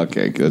 Yeah.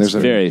 Okay, good. It's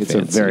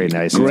a very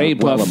nice, great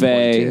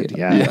buffet.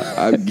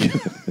 Yeah.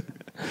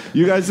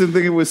 You guys didn't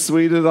think it was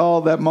sweet at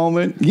all, that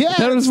moment? Yeah,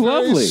 that was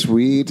lovely.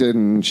 Sweet.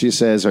 And she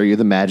says, are you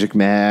the magic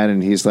man?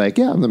 And he's like,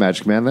 yeah, I'm the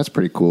magic man. That's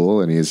pretty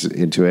cool. And he's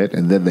into it.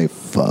 And then they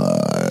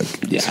fuck.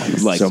 Yeah,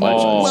 like so much.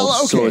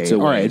 All sorts of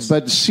ways. All right,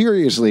 but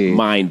seriously,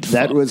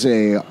 that was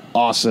a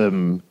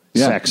awesome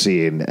sex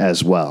scene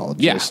as well.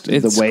 Just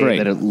the way great.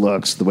 That it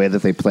looks, the way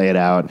that they play it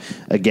out.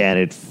 Again,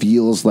 it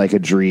feels like a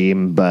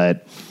dream,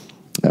 but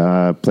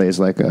plays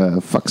like a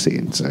fuck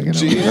scene. So,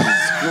 Jesus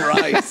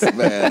Christ,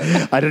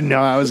 man. I didn't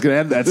know I was going to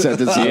end that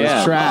sentence. I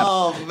was trapped.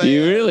 Oh, man.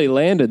 You really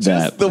landed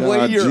that. Just the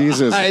way your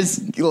eyes,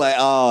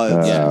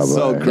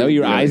 so great.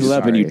 Your eyes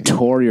lit up and you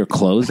tore your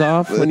clothes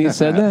off when you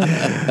said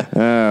that?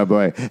 Oh,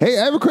 boy. Hey,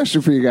 I have a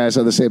question for you guys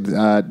on the same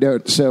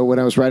note. So when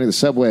I was riding the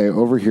subway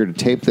over here to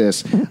tape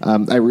this,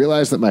 I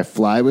realized that my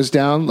fly was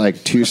down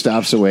like 2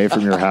 stops away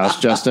from your house,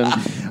 Justin.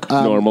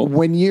 Normal.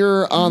 When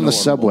you're on the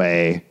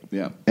subway...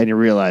 Yeah. And you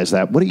realize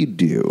that. What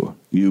do?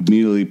 You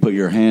immediately put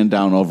your hand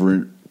down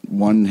over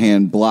one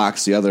hand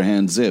blocks, the other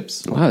hand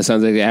zips. Wow, it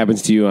sounds like it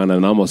happens to you on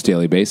an almost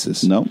daily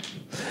basis. No.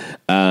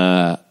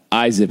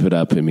 I zip it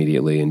up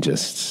immediately and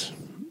just,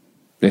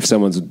 if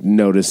someone's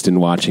noticed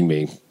and watching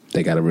me,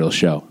 they got a real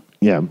show.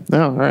 Yeah.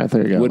 Oh, all right.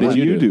 There you go. What did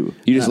you do?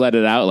 You just let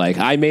it out like,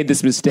 I made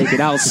this mistake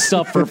and I'll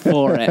suffer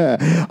for it.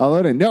 I'll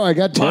let it. No, I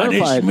got terrified.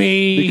 Punish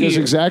me. Because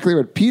exactly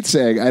what Pete's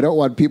saying, I don't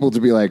want people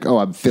to be like, oh,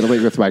 I'm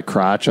fiddling with my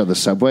crotch on the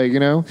subway,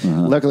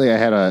 Luckily, I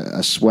had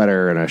a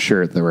sweater and a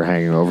shirt that were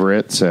hanging over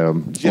it,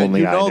 so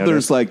only I noticed.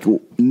 There's like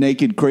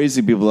naked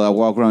crazy people that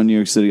walk around New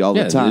York City all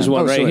the time. There's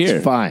one right here.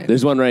 It's fine.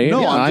 There's one right here.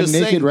 No, I'm just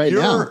naked saying, right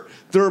now.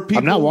 There are people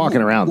I'm not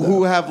walking around,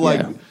 who have like...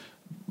 Yeah.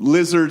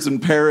 lizards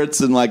and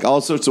parrots and like all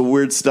sorts of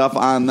weird stuff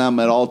on them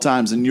at all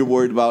times, and you're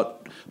worried about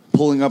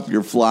pulling up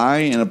your fly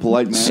in a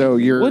polite manner. So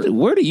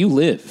where do you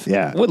live?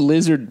 Yeah. What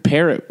lizard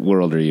parrot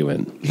world are you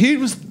in? He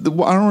was,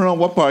 I don't know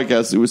what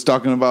podcast he was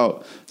talking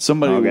about.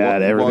 Somebody. Oh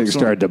God, everything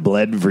started to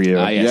blend for you.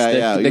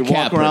 Yes, The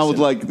cat walk around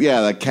person. with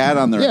the cat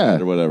on their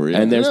head or whatever. Yeah.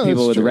 And there's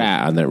people with true.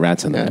 rats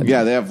on their head.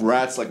 Yeah, they have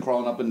rats like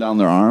crawling up and down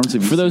their arms.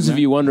 For those of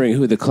you wondering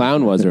who the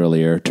clown was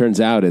earlier,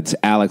 turns out it's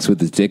Alex with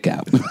his dick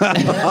out.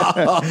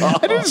 I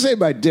didn't say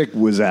my dick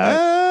was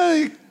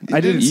out. I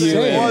didn't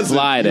say it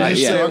wasn't.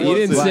 You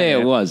didn't say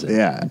it wasn't.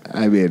 Yeah,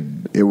 I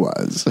mean, it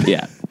was.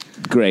 Yeah.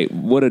 Great.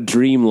 What a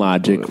dream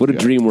logic. What a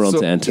dream world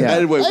to enter. Yeah.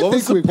 Anyway, I what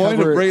was think the point of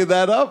covered- bringing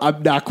that up?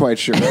 I'm not quite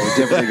sure. We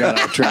definitely got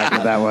off track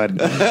with that one.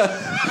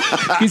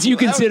 Because you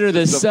consider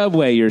the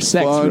subway your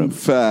sex Fun room.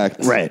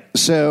 fact. Right.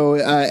 So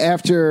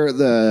after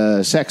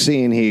the sex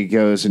scene, he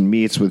goes and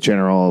meets with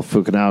General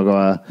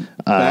Fukunaga.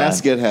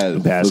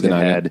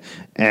 Baskethead.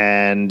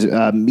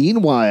 And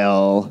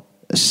meanwhile...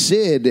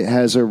 Sid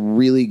has a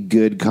really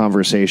good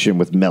conversation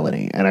with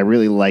Melanie, and I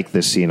really like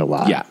this scene a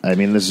lot. Yeah. I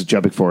mean, this is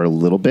jumping forward a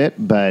little bit,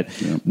 but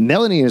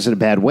Melanie is in a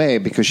bad way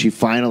because she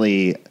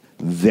finally,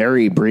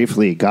 very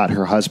briefly, got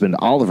her husband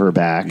Oliver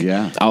back.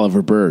 Yeah.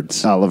 Oliver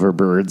Birds.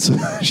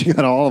 She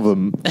got all of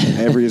them,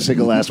 every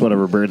single last one of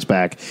her birds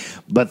back,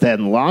 but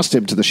then lost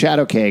him to the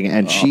Shadow King,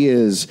 and she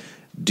is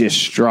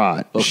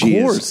distraught. Of she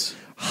course. is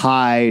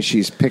high.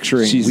 She's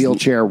picturing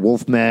wheelchair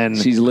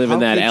wolfmen. She's living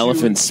that How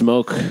elephant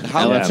smoke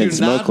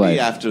life.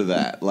 After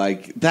that?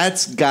 Like,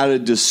 that's got to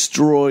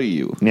destroy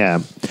you. Yeah.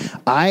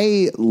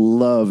 I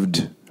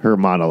loved her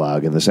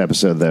monologue in this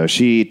episode, though.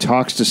 She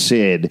talks to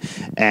Sid,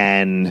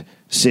 and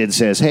Sid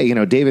says, hey,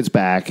 David's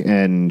back.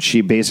 And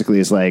she basically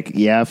is like,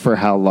 yeah, for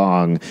how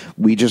long?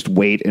 We just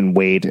wait and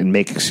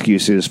make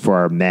excuses for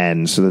our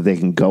men so that they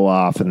can go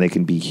off and they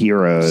can be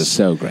heroes.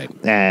 So great.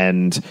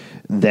 And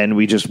then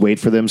we just wait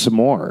for them some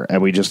more,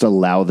 and we just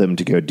allow them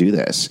to go do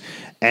this.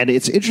 And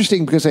it's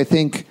interesting because I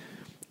think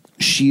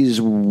she's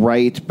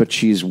right, but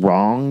she's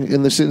wrong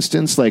in this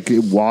instance. Like,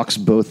 it walks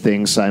both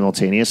things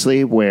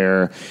simultaneously,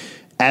 where,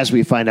 as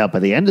we find out by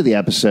the end of the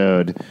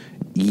episode,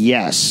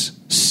 yes,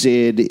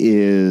 Sid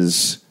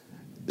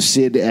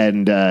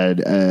and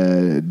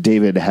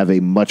David have a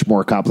much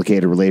more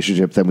complicated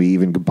relationship than we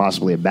even could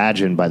possibly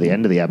imagine by the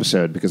end of the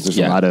episode, because there's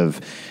a lot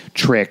of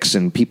tricks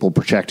and people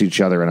protect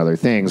each other and other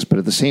things. But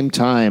at the same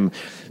time,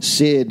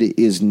 Sid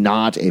is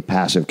not a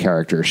passive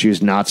character. She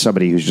is not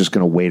somebody who's just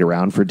going to wait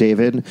around for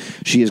David.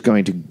 She is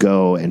going to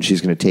go and she's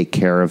going to take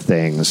care of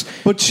things.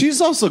 But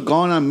she's also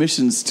gone on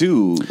missions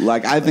too.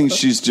 Like, I think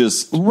she's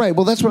just right.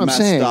 Well, that's what I'm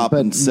saying. Up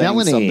but and saying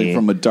Melanie, something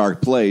from a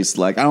dark place.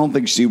 Like, I don't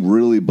think she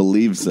really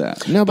believes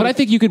that. No, but I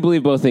think you could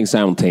believe both things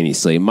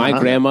simultaneously. My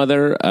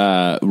grandmother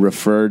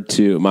referred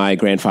to my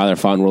grandfather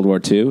fought in World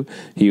War II.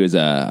 He was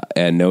a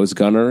nose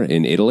gunner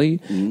in Italy,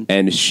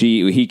 and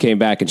he came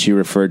back and she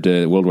referred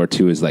to World War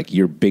II as like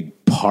your big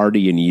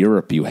party in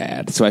Europe you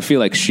had. So I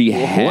feel like she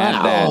had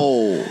that.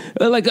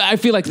 Like, I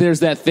feel like there's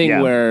that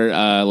thing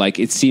where like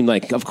it seemed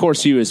like, of course,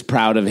 she was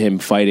proud of him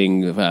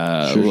fighting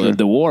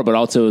the war, but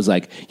also it was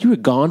like, you were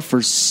gone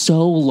for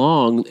so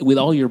long with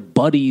all your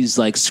buddies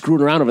like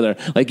screwing around over there.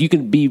 Like, you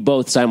can be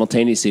both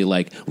simultaneously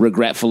like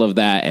regretful of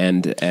that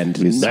and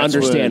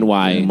understand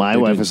why. My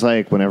wife is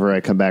like, whenever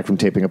I come back from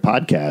taping a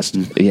podcast,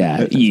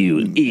 you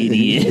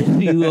idiot,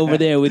 you over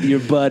there with your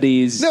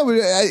buddies. No,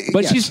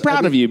 but she's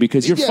proud of you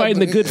because you're fighting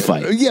the good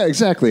fight. Yeah,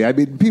 exactly. I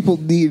mean, people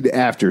need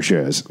after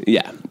shows.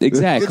 Yeah,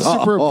 exactly. It's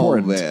super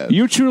important. Man.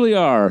 You truly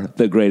are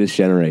the greatest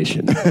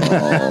generation.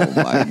 Oh,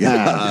 my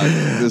God.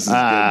 This is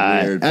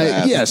weird.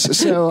 Yes,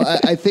 so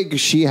I think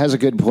she has a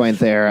good point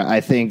there.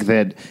 I think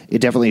that it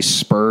definitely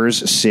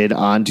spurs Sid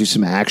on to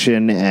some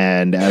action,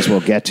 and as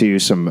we'll get to,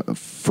 some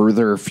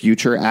further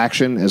future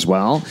action as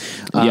well.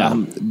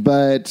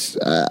 But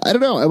I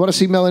don't know. I want to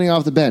see Melanie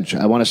off the bench.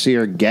 I want to see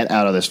her get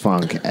out of this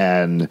funk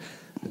and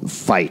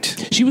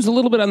fight. She was a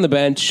little bit on the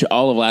bench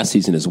all of last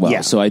season as well. Yeah.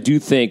 So I do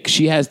think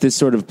she has this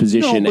sort of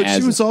position. No, but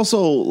she was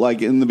also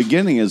like in the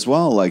beginning as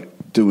well,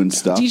 like doing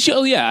stuff.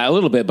 Yeah, a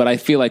little bit, but I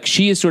feel like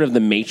she is sort of the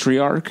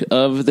matriarch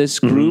of this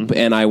group,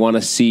 and I want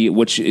to see,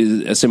 which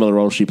is a similar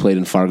role she played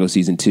in Fargo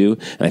season 2,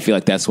 and I feel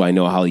like that's why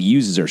Noah Hawley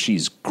uses her.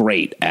 She's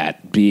great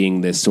at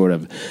being this sort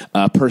of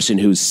person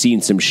who's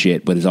seen some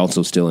shit, but is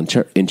also still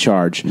in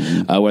charge,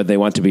 whether they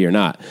want to be or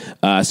not.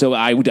 So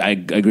I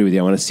agree with you.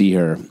 I want to see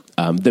her.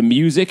 The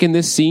music in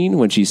this scene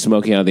when she's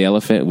smoking out of the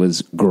elephant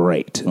was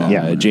great.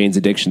 Jane's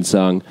Addiction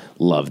song,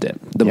 loved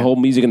it. The whole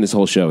music in this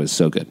whole show is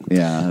so good.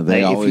 Yeah,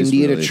 if you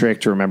need a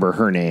trick to remember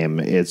her name,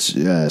 it's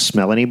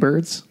Smellany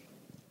Birds.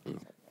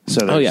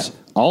 So there's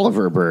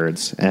Oliver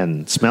Birds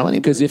and Smellany Birds.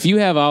 Because if you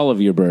have all of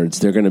your birds,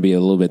 they're going to be a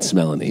little bit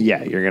smelly.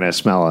 Yeah, you're going to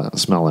smelling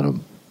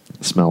them.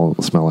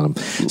 Smelling them.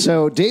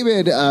 So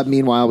David,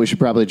 meanwhile, we should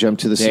probably jump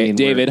to the scene.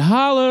 David,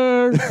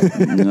 holler!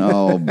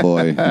 Oh,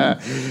 boy.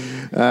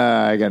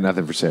 I got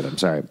nothing for Sid. I'm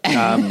sorry.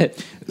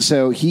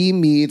 So he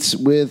meets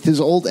with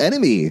his old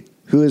enemy,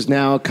 who is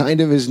now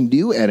kind of his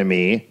new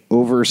enemy,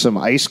 over some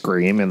ice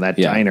cream in that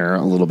diner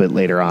a little bit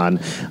later on.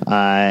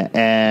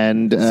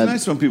 And it's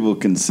nice when people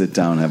can sit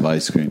down and have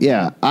ice cream.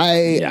 Yeah,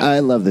 I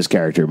love this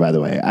character, by the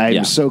way.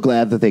 I'm so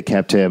glad that they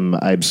kept him.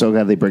 I'm so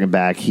glad they bring him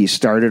back. He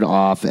started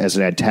off as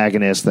an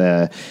antagonist,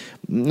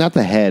 not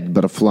the head,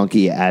 but a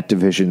flunky at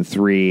Division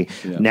 3.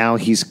 Yeah. Now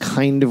he's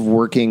kind of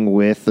working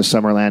with the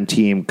Summerland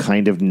team,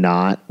 kind of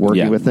not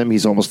working with them.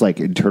 He's almost like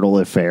internal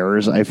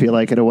affairs, I feel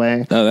like, in a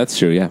way. Oh, that's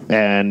true, yeah.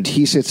 And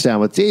he sits down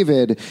with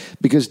David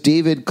because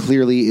David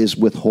clearly is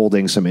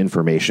withholding some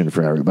information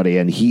from everybody,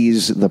 and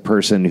he's the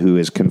person who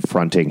is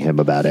confronting him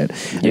about it.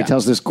 And he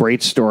tells this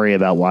great story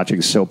about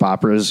watching soap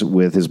operas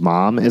with his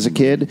mom as a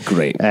kid.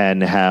 Great.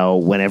 And how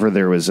whenever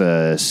there was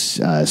a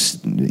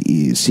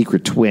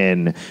secret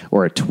twin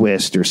or a twist,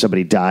 or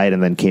somebody died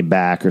and then came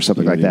back or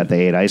something like that,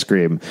 they ate ice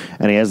cream.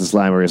 And he has this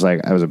line where he's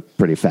like, I was a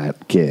pretty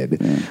fat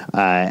kid.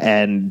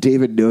 And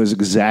David knows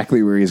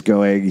exactly where he's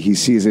going. He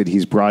sees it.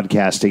 He's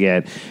broadcasting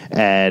it.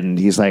 And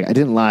he's like, I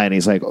didn't lie. And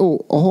he's like,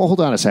 oh, hold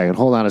on a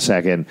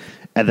second.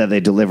 And then they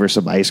deliver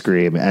some ice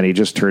cream. And he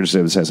just turns to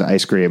him and says,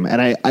 ice cream.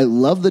 And I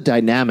love the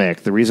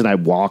dynamic. The reason I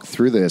walk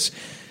through this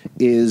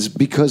is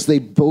because they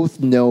both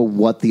know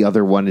what the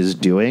other one is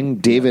doing.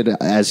 David,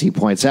 as he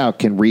points out,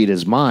 can read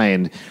his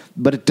mind,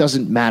 but it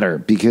doesn't matter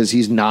because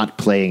he's not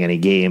playing any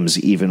games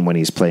even when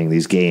he's playing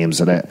these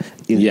games. And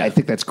I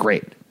think that's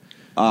great.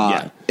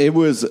 It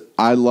was,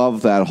 I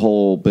love that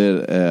whole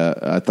bit.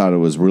 I thought it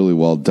was really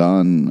well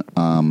done.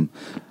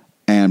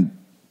 And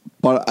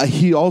But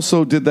he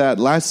also did that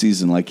last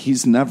season. Like,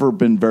 he's never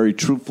been very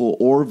truthful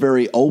or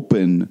very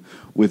open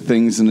with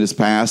things in his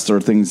past or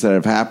things that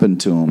have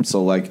happened to him.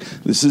 So, like,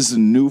 this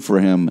isn't new for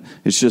him.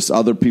 It's just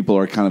other people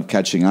are kind of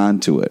catching on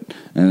to it.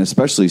 And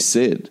especially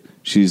Sid.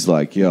 She's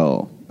like,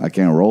 yo, I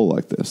can't roll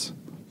like this.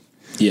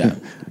 Yeah.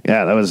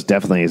 Yeah, that was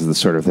definitely the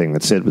sort of thing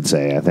that Sid would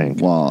say, I think.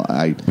 Well,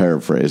 I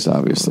paraphrase,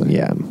 obviously.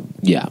 Yeah.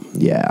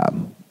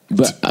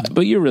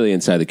 But you're really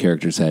inside the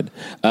character's head.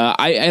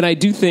 I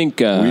do think...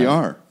 we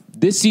are.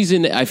 This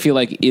season, I feel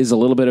like, is a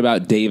little bit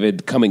about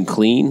David coming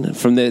clean.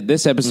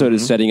 This episode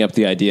is setting up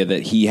the idea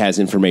that he has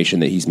information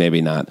that he's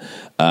maybe not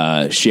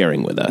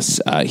sharing with us.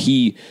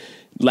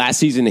 Last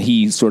season,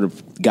 he sort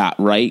of got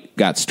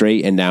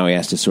straight, and now he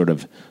has to sort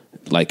of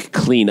like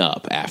clean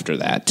up after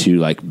that to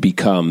like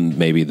become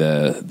maybe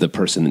the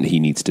person that he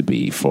needs to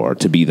be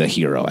to be the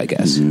hero, I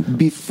guess.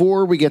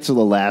 Before we get to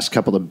the last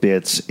couple of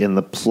bits in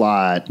the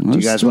plot, do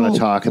you guys want to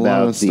talk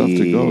about stuff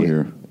to go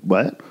here?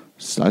 What?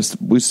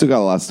 We still got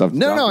a lot of stuff to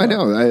talk I about.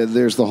 know.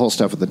 There's the whole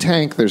stuff with the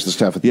tank. There's the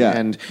stuff at the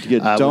end, which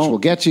we'll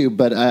get to.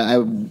 But I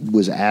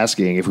was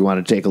asking if we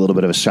want to take a little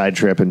bit of a side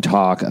trip and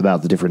talk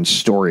about the different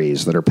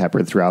stories that are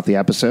peppered throughout the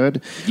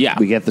episode. Yeah.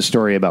 We get the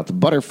story about the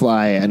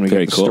butterfly, and we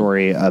get the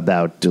story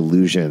about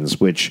delusions,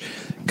 which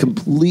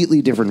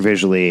completely different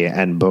visually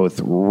and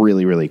both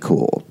really, really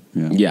cool.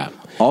 Yeah.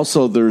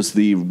 Also, there's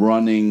the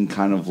running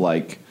kind of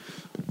like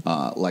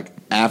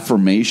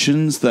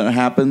affirmations that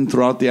happen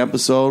throughout the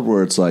episode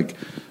where it's like,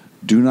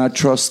 do not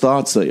trust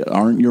thoughts that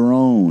aren't your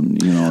own.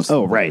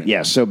 Oh, right.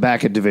 Yeah. So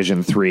back at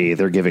Division 3,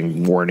 they're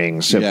giving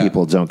warnings so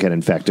people don't get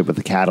infected with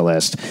the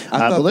catalyst.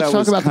 But let's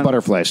talk about the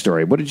butterfly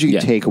story. What did you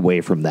take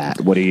away from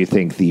that? What do you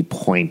think the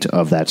point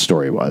of that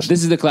story was?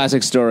 This is the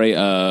classic story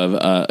of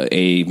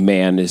a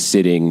man is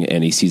sitting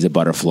and he sees a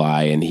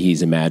butterfly and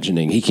he's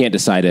imagining. He can't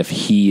decide if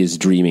he is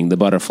dreaming the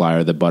butterfly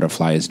or the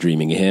butterfly is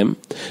dreaming him.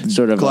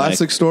 Sort of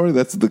classic story.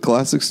 That's the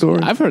classic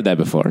story. I've heard that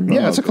before.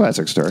 Yeah, it's a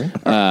classic story.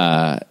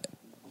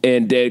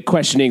 And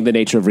questioning the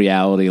nature of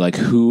reality, like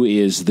who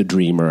is the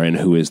dreamer and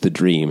who is the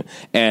dream.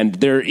 And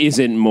there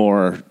isn't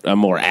a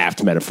more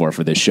apt metaphor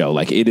for this show.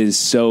 Like, it is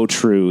so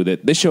true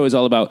that this show is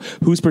all about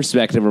whose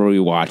perspective are we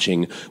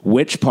watching,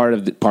 which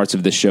parts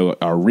of the show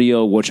are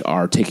real, which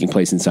are taking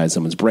place inside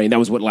someone's brain. That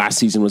was what last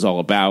season was all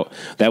about.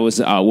 That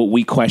was what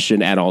we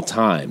question at all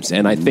times.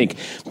 And I think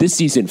this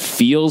season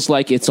feels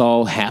like it's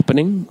all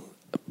happening,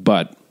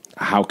 but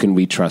how can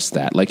we trust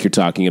that? Like you're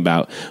talking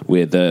about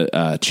with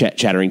the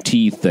chattering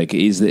teeth, like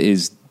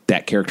is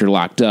that character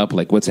locked up?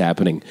 Like, what's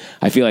happening?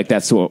 I feel like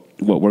that's what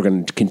we're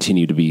going to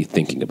continue to be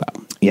thinking about.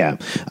 Yeah.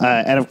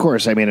 And of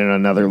course, I mean, at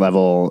another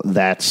level,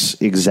 that's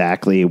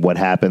exactly what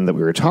happened that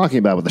we were talking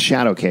about with the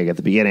Shadow King at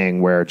the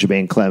beginning, where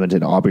Jermaine Clement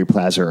and Aubrey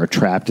Plaza are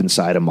trapped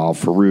inside Amal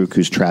Farouk,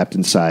 who's trapped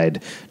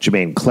inside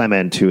Jermaine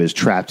Clement, who is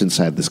trapped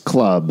inside this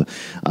club.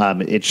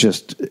 It's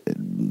just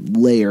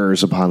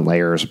layers upon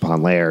layers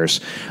upon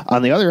layers.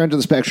 On the other end of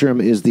the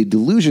spectrum is the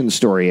delusion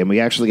story, and we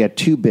actually get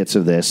two bits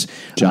of this.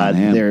 John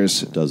Hamm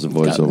does a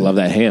voiceover. Love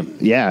that ham.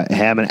 Yeah,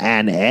 ham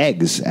and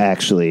eggs,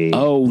 actually.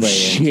 Oh,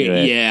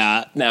 shit,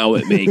 yeah. Now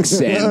it makes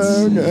sense.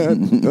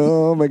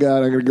 Oh, my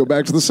God. I'm going to go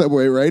back to the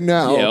subway right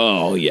now. Yeah,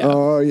 oh, yeah.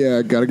 Oh,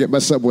 yeah. Got to get my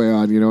subway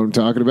on. You know what I'm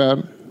talking about?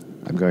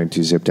 I'm going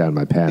to zip down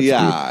my pants.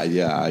 Yeah.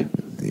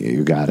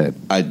 You got it.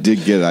 I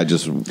did get it. I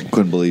just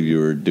couldn't believe you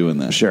were doing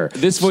that. Sure.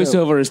 This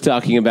voiceover is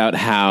talking about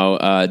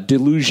how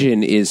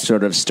delusion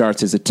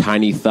starts as a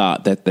tiny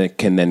thought that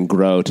can then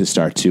grow to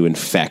start to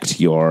infect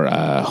your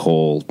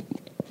whole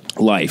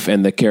life.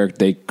 And they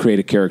create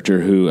a character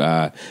who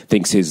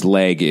thinks his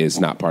leg is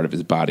not part of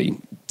his body,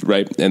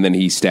 right? And then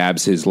he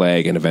stabs his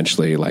leg and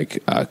eventually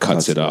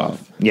cuts it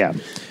off. Yeah.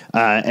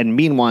 And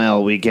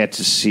meanwhile, we get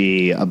to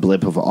see a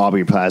blip of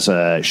Aubrey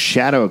Plaza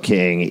Shadow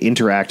King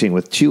interacting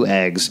with two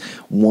eggs,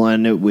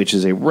 one which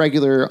is a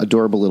regular,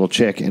 adorable little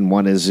chick, and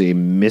one is a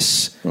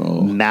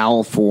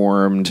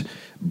malformed,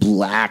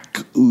 black,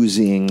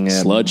 oozing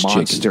sludge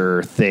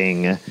monster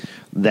thing.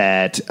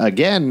 That,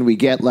 again, we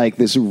get like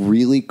this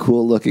really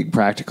cool looking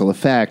practical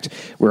effect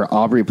where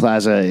Aubrey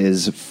Plaza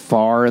is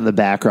far in the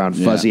background,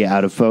 fuzzy,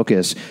 out of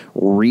focus,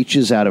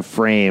 reaches out of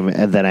frame,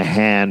 and then a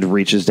hand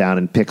reaches down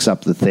and picks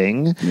up the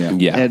thing.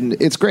 Yeah. And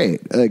it's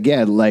great.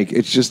 Again, like,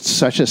 it's just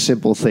such a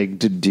simple thing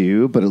to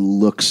do, but it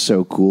looks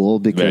so cool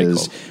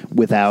because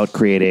without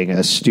creating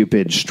a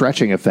stupid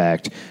stretching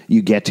effect,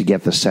 you get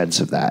the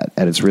sense of that,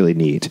 and it's really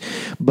neat.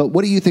 But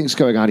what do you think is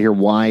going on here?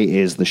 Why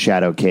is the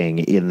Shadow King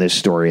in this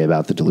story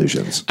about the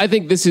delusion? I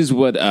think this is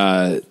what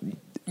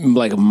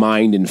like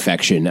mind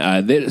infection.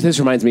 This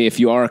reminds me, if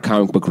you are a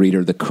comic book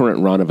reader, the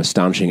current run of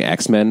Astonishing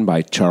X-Men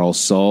by Charles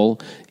Soule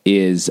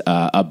is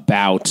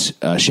about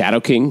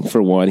Shadow King,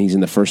 for one. He's in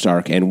the first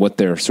arc, and what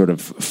they're sort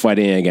of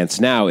fighting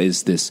against now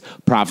is this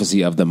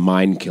prophecy of the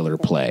mind killer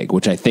plague,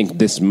 which I think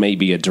this may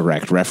be a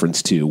direct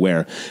reference to,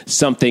 where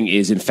something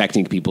is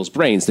infecting people's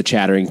brains. The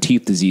chattering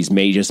teeth disease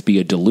may just be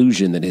a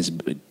delusion that has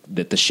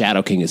that the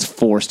Shadow King is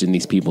forced in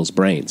these people's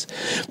brains.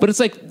 But it's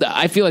like,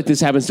 I feel like this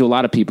happens to a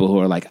lot of people who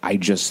are like, I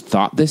just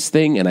thought this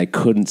thing and I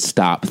couldn't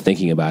stop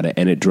thinking about it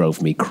and it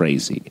drove me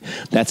crazy.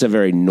 That's a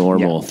very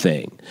normal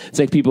thing. It's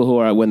like people who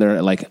are, when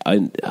they're like,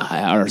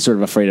 are sort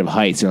of afraid of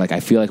heights, they're like, I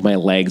feel like my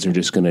legs are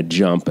just going to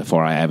jump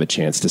before I have a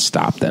chance to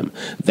stop them.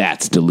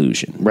 That's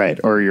delusion. Right.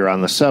 Or you're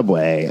on the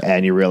subway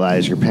and you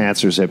realize your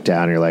pants are zipped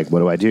down. And you're like, what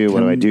do I do?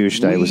 What do I do?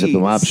 Should I zip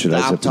them up? Should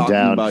I zip them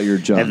down? About your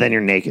junk. And then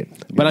you're naked.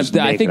 But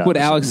I think what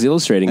Alex is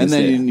illustrating and is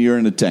then that you're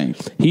in a tank.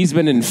 he's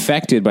been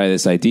infected by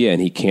this idea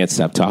and he can't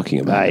stop talking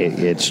about it.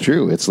 It's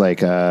true. It's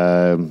like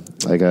a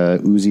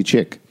oozy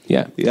chick.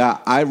 Yeah. Yeah,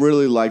 I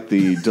really like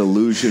the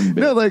delusion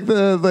bit. No, like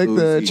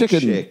the chicken.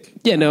 Chick.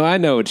 Yeah, no, I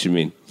know what you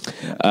mean.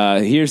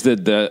 Here's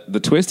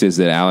the twist is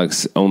that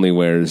Alex only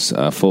wears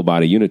full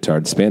body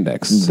unitard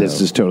spandex. So.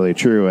 This is totally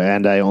true.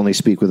 And I only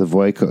speak with a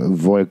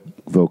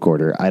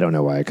vocoder. I don't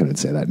know why I couldn't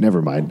say that.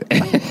 Never mind.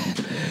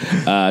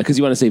 Because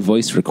you want to say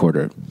voice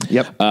recorder.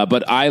 Yep.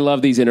 But I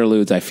love these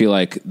interludes. I feel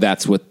like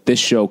that's what this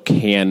show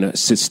can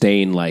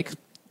sustain, like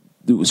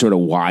sort of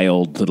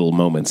wild little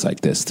moments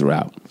like this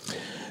throughout.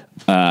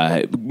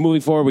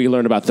 Moving forward, we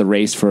learn about the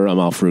race for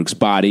Amal Farouk's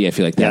body. I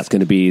feel like that's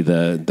going to be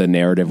the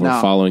narrative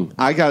we're following.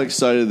 I got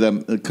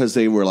excited because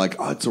they were like,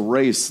 "Oh, it's a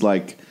race!"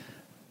 Like,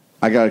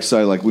 I got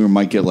excited like we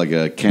might get like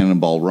a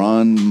Cannonball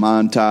Run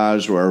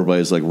montage where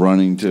everybody's like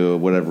running to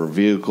whatever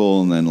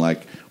vehicle, and then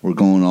like we're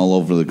going all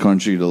over the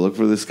country to look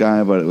for this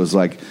guy. But it was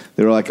like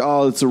they were like,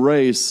 "Oh, it's a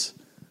race,"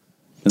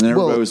 and then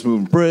everybody was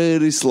moving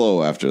pretty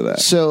slow after that.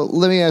 So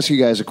let me ask you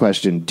guys a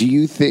question. Do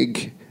you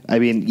think? I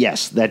mean,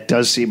 yes, that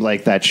does seem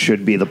like that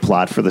should be the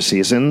plot for the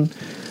season.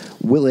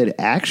 Will it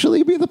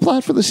actually be the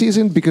plot for the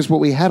season? Because what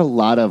we had a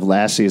lot of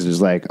last season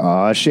is like,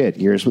 oh, shit,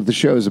 here's what the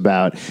show's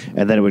about.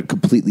 And then it would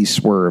completely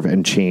swerve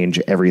and change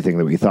everything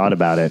that we thought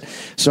about it.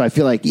 So I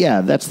feel like,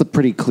 yeah, that's the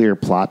pretty clear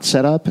plot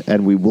setup.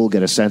 And we will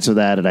get a sense of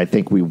that. And I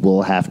think we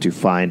will have to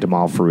find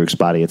Amal Farouk's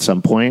body at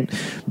some point.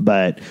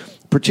 But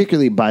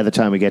particularly by the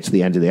time we get to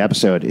the end of the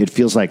episode, it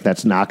feels like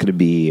that's not going to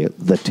be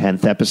the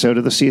 10th episode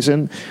of the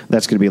season.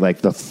 That's going to be like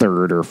the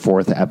 3rd or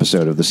 4th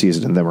episode of the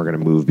season, and then we're going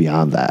to move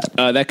beyond that.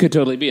 That could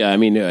totally be. I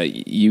mean,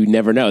 you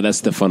never know.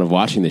 That's the fun of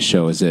watching this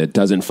show, is it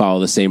doesn't follow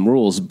the same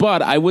rules.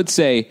 But I would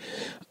say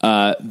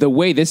the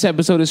way this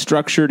episode is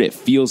structured, it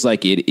feels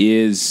like it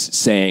is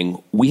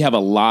saying we have a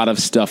lot of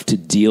stuff to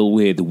deal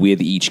with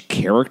each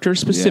character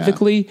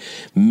specifically. Yeah.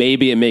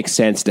 Maybe it makes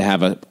sense to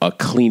have a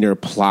cleaner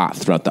plot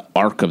throughout the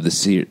arc of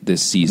this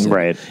season.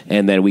 Right.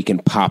 And then we can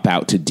pop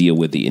out to deal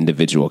with the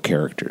individual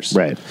characters.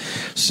 Right.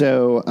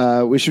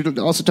 So we should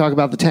also talk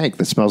about the tank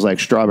that smells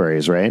like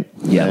strawberries, right?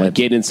 Yeah, like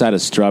getting inside a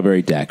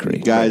strawberry daiquiri.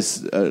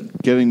 Guys,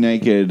 getting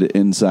naked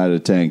inside a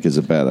tank is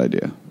a bad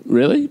idea.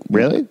 Really?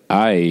 Really?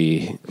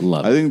 I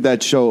love it. I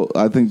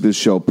think this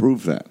show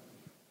proved that.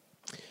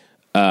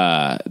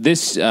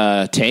 This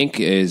tank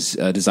is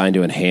designed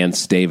to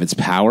enhance David's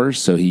powers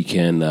so he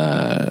can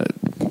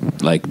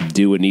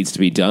do what needs to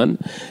be done,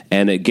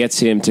 and it gets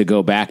him to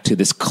go back to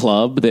this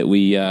club that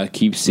we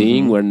keep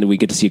seeing when we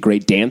get to see a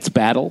great dance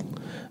battle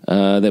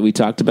that we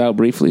talked about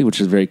briefly,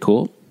 which is very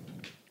cool.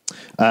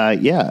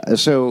 Yeah.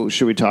 So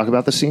should we talk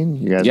about the scene?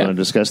 You guys want to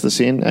discuss the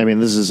scene? I mean,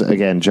 this is,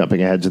 again,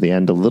 jumping ahead to the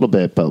end a little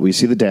bit, but we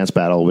see the dance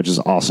battle, which is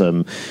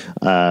awesome.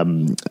 I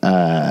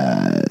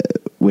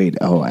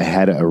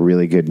had a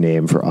really good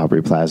name for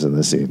Aubrey Plaza in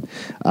this scene.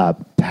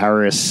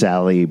 Paris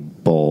Sally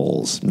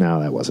Bowles.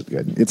 No, that wasn't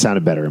good. It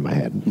sounded better in my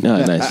head.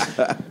 No, nice.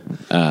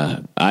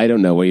 I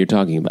don't know what you're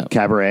talking about.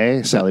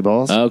 Cabaret, Sally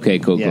Bowles. Okay,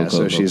 cool.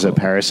 So she's a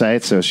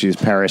parasite, so she's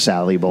Paris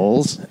Sally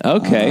Bowles.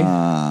 Okay.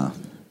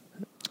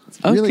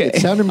 Really, it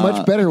sounded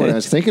much better when I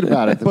was thinking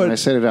about it than when I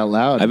said it out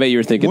loud. I bet you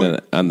were thinking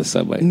on the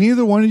subway.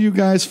 Neither one of you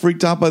guys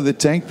freaked out by the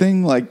tank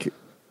thing? Like,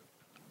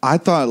 I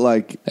thought,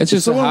 like, it's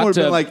just someone would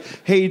have been like,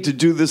 hey, to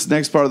do this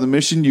next part of the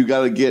mission, you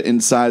got to get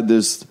inside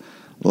this,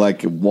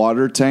 like,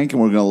 water tank,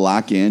 and we're going to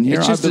lock you in here.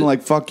 I've been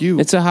like, fuck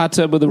you. It's a hot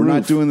tub with a roof. We're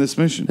not doing this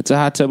mission. It's a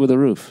hot tub with a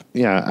roof.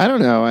 Yeah, I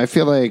don't know. I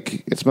feel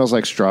like it smells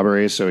like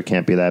strawberries, so it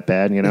can't be that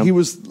bad, you know? He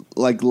was,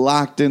 like,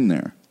 locked in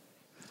there.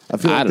 I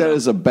feel like that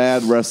is a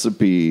bad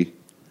recipe.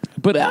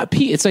 But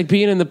it's like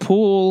being in the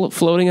pool,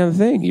 floating on the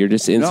thing. You're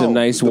just in some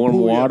nice warm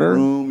water.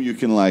 Room, you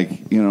can are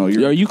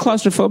you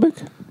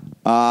claustrophobic?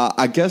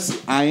 I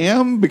guess I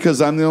am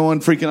because I'm the only one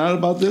freaking out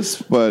about this.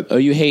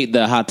 But you hate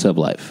the hot tub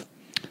life?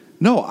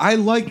 No, I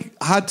like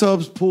hot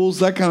tubs, pools,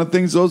 that kind of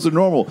things. Those are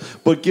normal.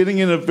 But getting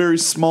in a very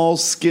small,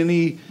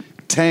 skinny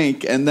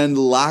tank and then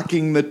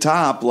locking the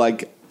top,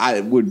 like, I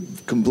would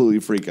completely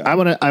freak out. I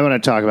want to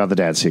talk about the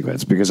dance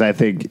sequence because I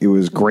think it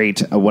was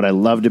great. What I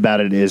loved about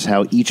it is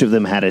how each of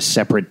them had a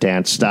separate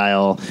dance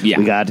style. Yeah.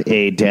 We got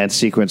a dance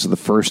sequence of the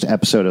first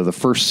episode of the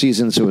first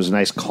season, so it was a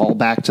nice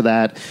callback to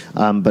that.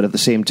 But at the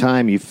same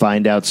time, you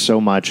find out so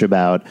much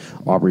about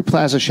Aubrey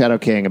Plaza, Shadow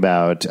King,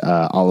 about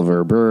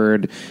Oliver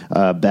Bird,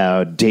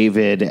 about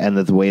David, and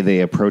the way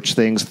they approach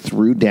things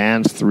through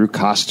dance, through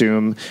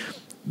costume.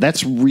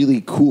 That's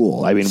really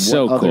cool. I mean,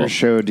 so what other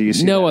show do you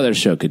see? No other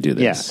show could do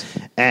this.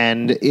 Yeah.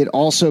 And it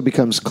also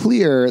becomes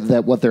clear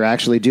that what they're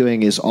actually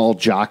doing is all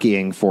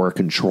jockeying for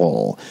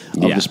control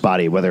of this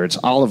body, whether it's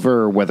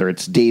Oliver, whether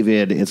it's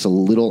David. It's a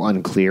little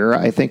unclear,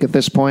 I think, at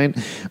this point,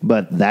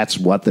 but that's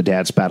what the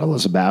dance battle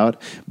is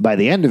about. By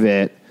the end of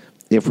it,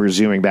 if we're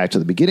zooming back to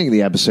the beginning of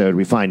the episode,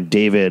 we find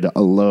David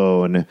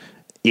alone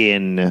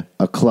in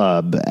a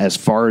club. As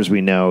far as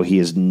we know, he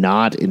is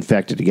not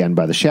infected again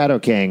by the Shadow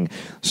King.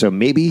 So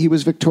maybe he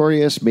was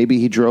victorious. Maybe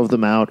he drove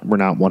them out. We're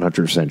not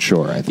 100%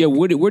 sure. I think. Yeah,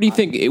 where do you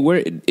think?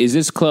 Where is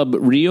this club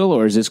real,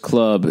 or is this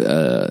club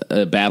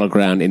a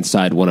battleground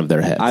inside one of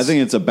their heads? I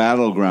think it's a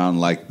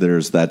battleground. Like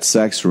there's that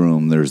sex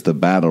room. There's the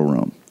battle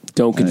room.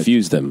 Don't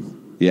confuse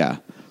them. Yeah.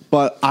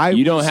 But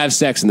you don't have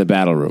sex in the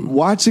battle room.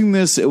 Watching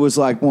this, it was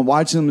like when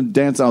watching them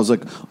dance, I was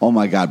like, "Oh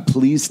my god,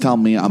 please tell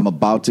me I'm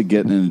about to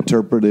get an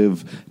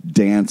interpretive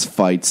dance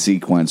fight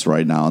sequence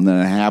right now." And then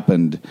it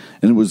happened,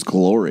 and it was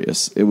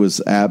glorious. It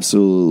was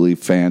absolutely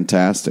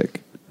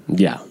fantastic.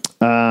 Yeah.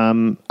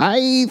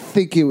 I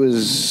think it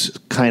was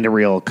kind of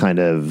real, kind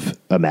of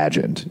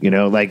imagined. You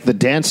know, like the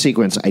dance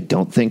sequence, I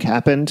don't think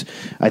happened.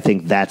 I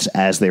think that's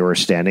as they were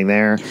standing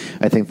there.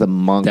 I think the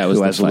monk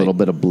who has a little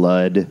bit of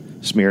blood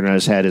smeared on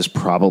his head is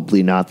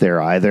probably not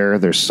there either.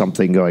 There's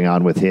something going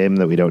on with him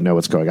that we don't know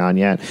what's going on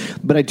yet.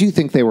 But I do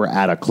think they were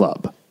at a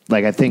club.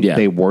 Like, I think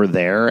they were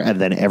there,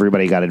 and then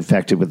everybody got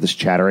infected with this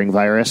chattering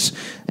virus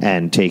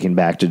and taken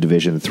back to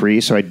Division 3.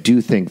 So I do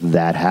think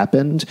that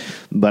happened.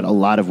 But a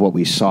lot of what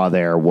we saw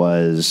there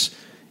was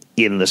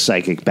in the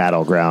psychic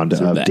battleground of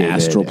the David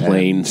astral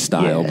plane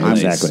style. Yeah,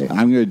 exactly.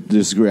 I'm going to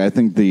disagree. I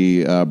think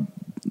they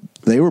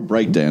were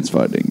breakdance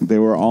fighting. They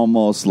were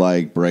almost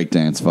like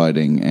breakdance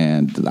fighting,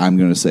 and I'm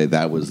going to say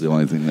that was the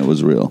only thing that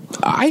was real.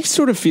 I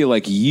sort of feel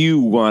like you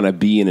want to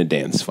be in a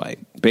dance fight.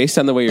 Based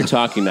on the way you're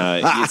talking now,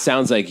 it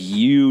sounds like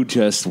you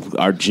just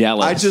are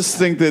jealous. I just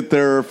think that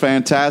they're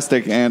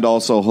fantastic and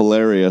also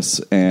hilarious,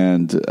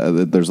 and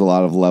that there's a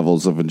lot of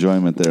levels of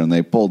enjoyment there, and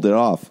they pulled it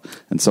off.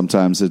 And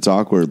sometimes it's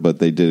awkward, but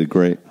they did it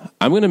great.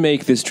 I'm going to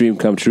make this dream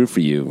come true for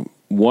you.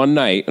 One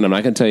night, and I'm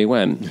not going to tell you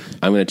when,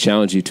 I'm going to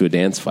challenge you to a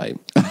dance fight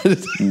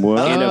in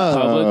a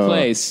public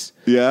place.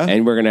 Yeah.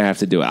 And we're going to have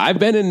to do it. I've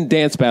been in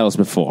dance battles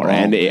before,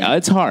 and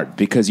it's hard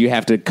because you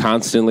have to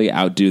constantly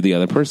outdo the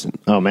other person.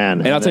 Oh, man.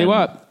 And I'll tell you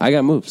what, I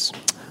got moves.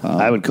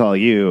 I would call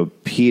you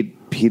Pete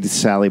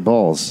Sally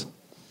Bowles.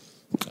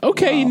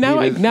 Okay, now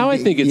I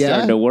think it's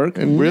starting to work.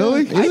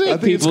 Really? I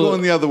think it's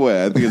going the other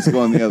way.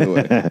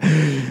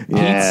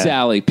 Pete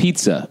Sally,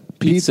 pizza.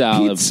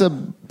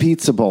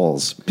 Pizza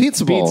bowls.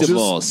 Pizza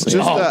bowls.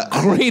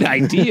 Great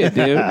idea,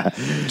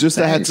 dude. Just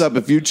a heads up,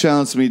 if you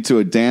challenge me to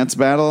a dance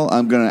battle,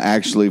 I'm going to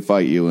actually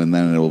fight you, and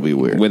then it will be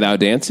weird. Without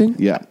dancing?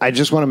 Yeah. I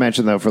just want to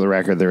mention, though, for the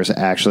record, there's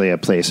actually a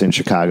place in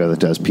Chicago that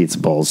does pizza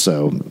bowls,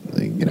 so,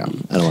 you know,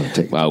 I don't want to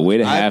take... Wow, way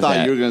to have that. I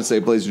thought you were going to say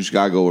a place in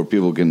Chicago where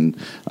people can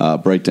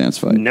break dance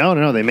fight.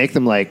 No. They make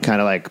them like kind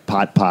of like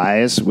pot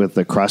pies with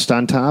the crust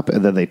on top,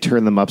 and then they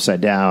turn them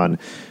upside down,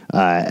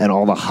 and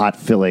all the hot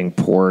filling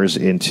pours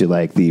into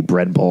like the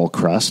bread bowl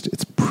crust.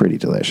 It's pretty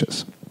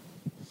delicious.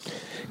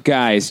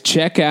 Guys,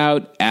 check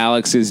out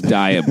Alex's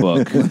diet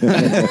book.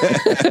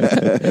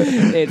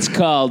 It's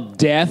called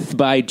Death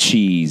by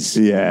Cheese.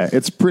 Yeah,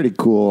 it's pretty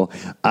cool.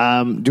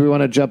 Do we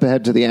want to jump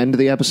ahead to the end of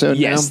the episode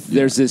now? Yes,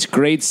 there's this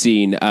great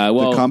scene.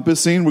 The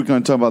compass scene, we're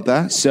going to talk about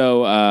that?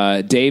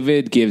 So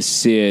David gives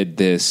Sid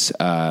this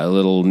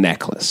little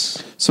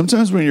necklace.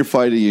 Sometimes when you're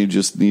fighting, you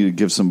just need to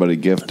give somebody a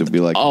gift to be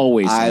like,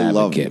 always I have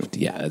love a gift.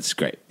 Yeah, that's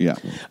great. Yeah.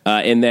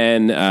 And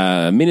then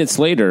minutes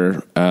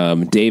later,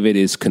 David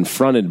is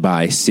confronted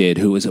by Sid,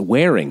 who is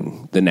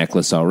wearing the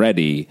necklace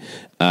already.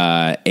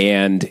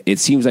 And it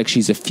seems like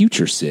she's a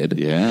future Sid.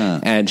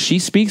 Yeah. And she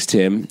speaks to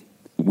him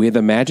with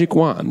a magic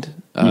wand.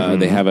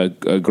 They have a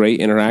great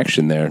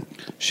interaction there.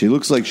 She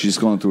looks like she's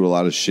going through a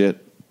lot of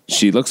shit.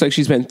 She looks like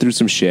she's been through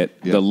some shit.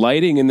 Yep. The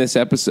lighting in this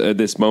episode,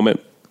 this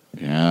moment,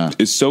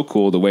 is so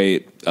cool. The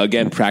way,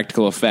 again,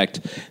 practical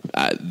effect.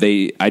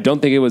 I don't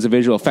think it was a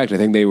visual effect. I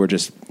think they were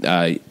just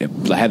had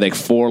like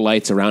 4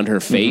 lights around her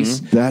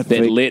face that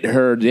lit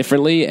her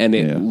differently, and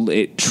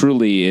it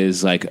truly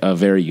is like a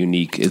very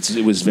unique.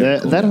 It was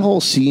very cool. That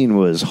whole scene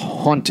was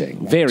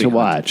haunting to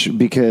watch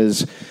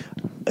because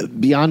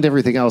beyond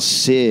everything else,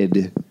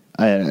 Sid.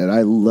 And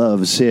I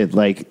love Sid.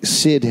 Like,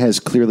 Sid has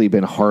clearly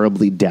been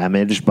horribly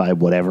damaged by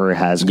whatever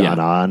has gone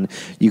on.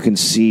 You can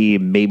see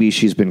maybe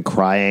she's been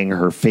crying.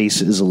 Her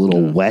face is a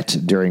little wet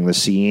during the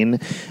scene.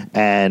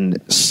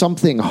 And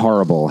something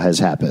horrible has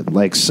happened.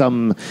 Like,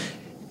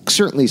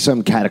 certainly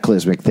some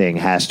cataclysmic thing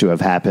has to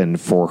have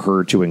happened for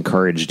her to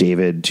encourage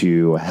David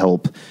to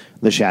help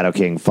the Shadow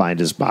King find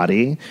his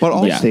body. But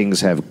all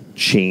things have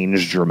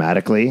changed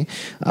dramatically.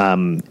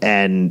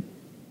 And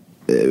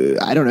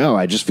I don't know.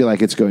 I just feel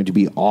like it's going to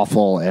be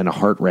awful and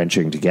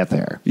heart-wrenching to get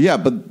there. Yeah,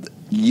 but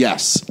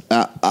yes.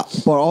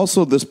 But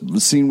also this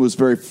scene was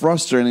very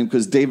frustrating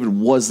because David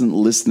wasn't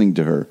listening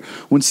to her.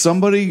 When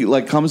somebody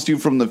like comes to you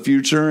from the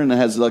future and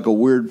has like a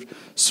weird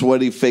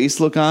sweaty face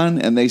look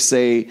on and they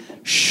say,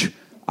 "Shh,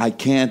 I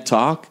can't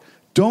talk,"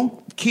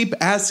 don't keep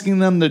asking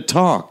them to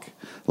talk.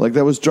 Like,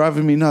 that was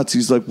driving me nuts.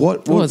 He's like,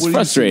 what? Well, it's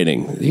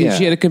frustrating. She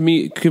had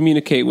to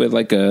communicate with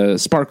like a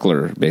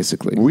sparkler,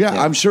 basically. Well,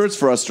 yeah, I'm sure it's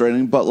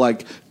frustrating, but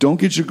like, don't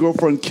get your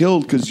girlfriend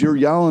killed because you're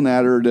yelling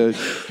at her to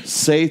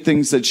say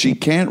things that she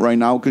can't right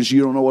now because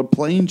you don't know what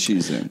plane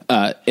she's in.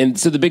 And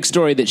so the big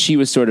story that she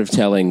was sort of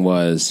telling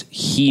was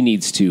he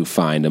needs to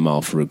find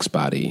Amal Farouk's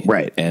body.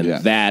 Right. And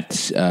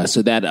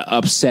so that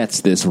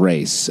upsets this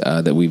race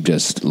that we've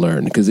just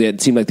learned, because it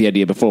seemed like the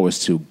idea before was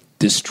to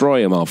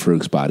destroy Amal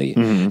Farouk's body,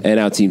 and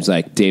now it seems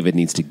like David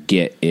needs to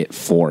get it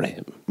for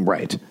him.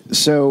 Right.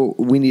 So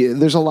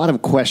there's a lot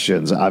of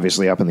questions,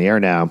 obviously, up in the air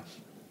now.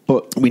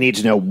 But we need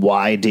to know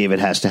why David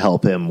has to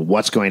help him,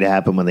 what's going to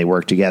happen when they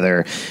work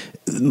together.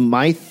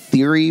 My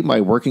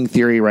working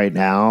theory right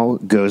now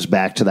goes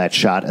back to that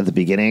shot at the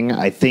beginning.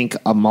 I think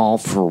Amal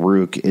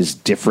Farouk is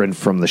different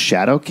from the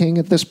Shadow King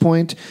at this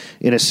point,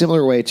 in a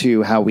similar way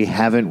to how we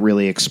haven't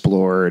really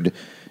explored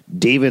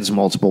David's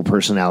multiple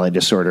personality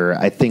disorder.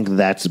 I think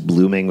that's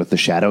blooming with the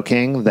Shadow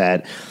King,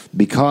 that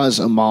because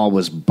Amal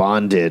was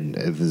bonded,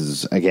 this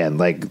is, again,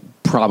 like,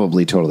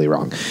 probably totally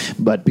wrong,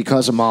 but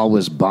because Amal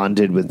was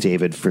bonded with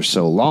David for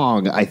so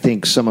long, I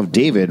think some of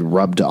David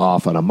rubbed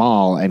off on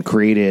Amal and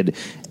created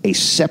a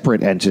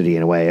separate entity,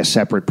 in a way, a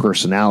separate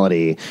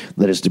personality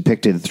that is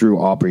depicted through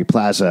Aubrey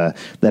Plaza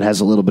that has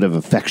a little bit of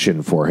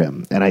affection for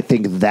him. And I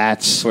think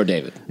that's... For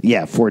David.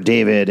 Yeah, for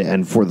David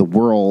and for the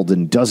world,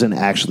 and doesn't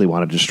actually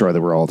want to destroy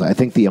the world. I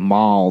think the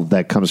Amal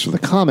that comes from the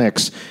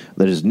comics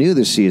that is new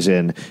this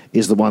season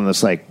is the one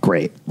that's like,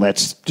 great,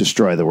 let's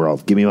destroy the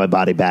world. Give me my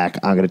body back.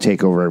 I'm going to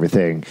take over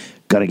everything.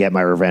 Going to get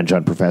my revenge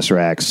on Professor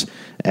X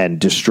and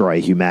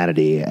destroy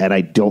humanity. And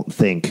I don't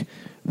think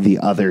the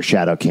other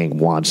Shadow King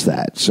wants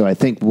that. So I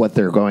think what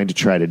they're going to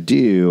try to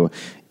do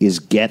is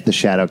get the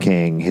Shadow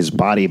King his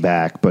body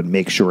back, but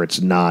make sure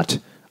it's not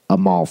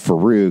Amal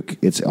Farouk,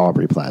 it's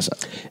Aubrey Plaza.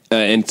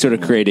 And sort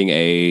of creating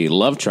a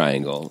love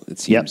triangle, it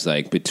seems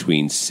like,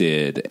 between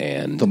Sid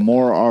and... The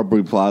more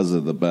Aubrey Plaza,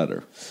 the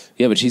better.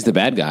 Yeah, but she's the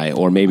bad guy,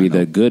 or maybe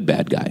the good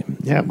bad guy.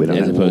 Yeah, we don't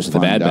know. As opposed to the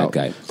bad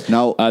guy.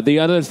 Now, the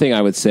other thing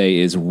I would say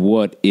is,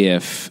 what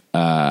if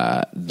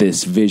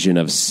this vision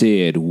of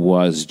Sid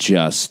was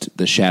just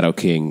the Shadow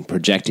King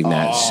projecting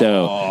that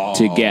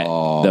to get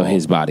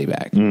his body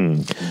back?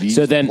 He's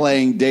so then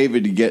playing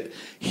David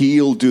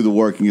he'll do the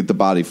work and get the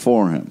body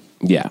for him.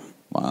 Yeah.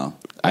 Wow.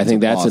 I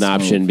think that's an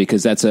option,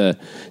 because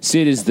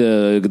Sid is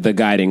the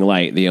guiding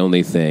light, the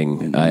only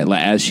thing.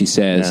 As she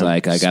says,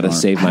 I got to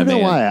save my man. I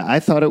don't know why. I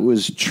thought it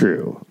was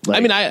true. I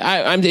mean,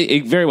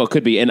 it very well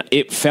could be, and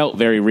it felt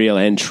very real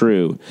and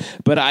true.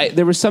 But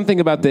there was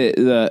something about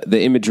the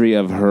imagery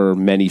of her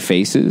many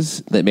faces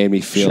that made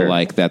me feel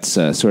like that's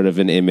sort of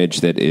an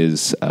image that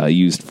is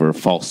used for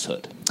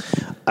falsehood.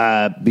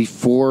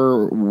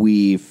 Before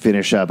we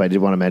finish up, I did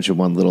want to mention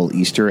one little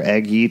Easter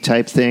egg-y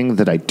type thing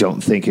that I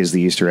don't think is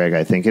the Easter egg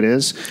I think it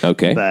is.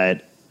 Okay.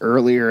 But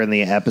earlier in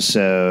the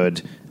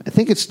episode, I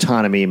think it's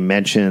Tanami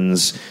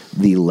mentions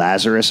the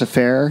Lazarus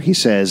Affair. He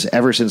says,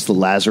 ever since the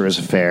Lazarus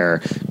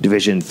Affair,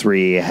 Division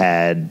 3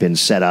 had been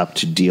set up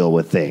to deal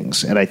with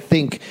things. And I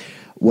think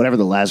whatever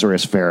the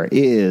Lazarus Affair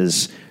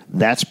is,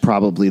 that's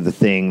probably the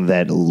thing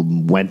that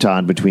went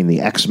on between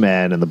the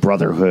X-Men and the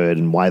Brotherhood,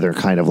 and why they're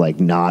kind of like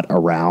not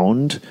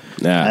around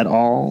at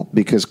all,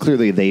 because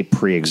clearly they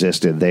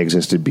pre-existed. They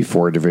existed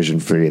before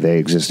Division 3. They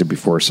existed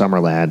before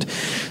Summerland.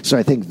 So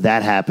I think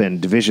that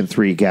happened. Division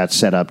 3 got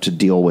set up to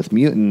deal with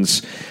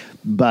mutants.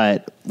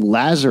 But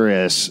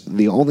Lazarus,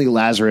 the only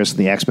Lazarus in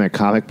the X-Men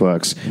comic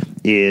books,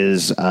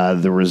 is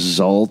the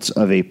result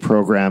of a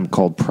program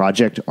called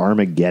Project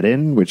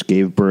Armageddon, which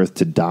gave birth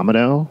to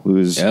Domino,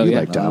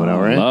 like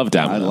Domino, right? I love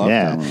Domino. I love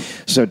Domino.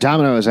 So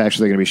Domino is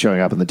actually going to be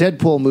showing up in the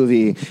Deadpool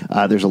movie.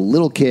 There's a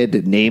little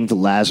kid named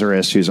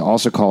Lazarus who's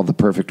also called the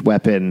Perfect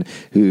Weapon,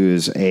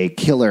 who's a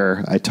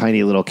killer, a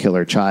tiny little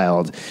killer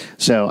child.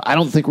 So I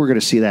don't think we're going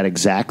to see that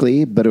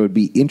exactly, but it would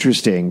be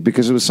interesting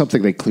because it was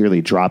something they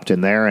clearly dropped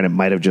in there, and it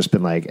might have just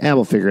been like,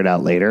 we'll figure it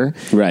out later.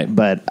 Right.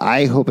 But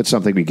I hope it's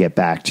something we get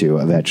back to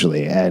eventually.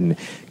 And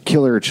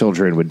killer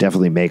children would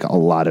definitely make a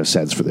lot of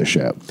sense for this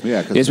show.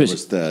 Yeah, because there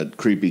was the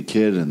creepy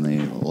kid in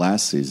the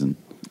last season.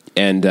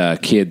 And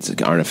kids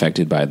aren't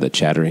affected by the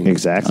chattering.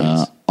 Exactly.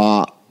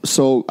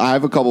 So I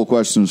have a couple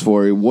questions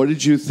for you. What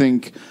did you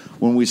think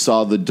when we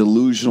saw the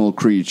delusional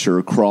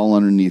creature crawl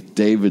underneath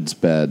David's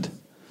bed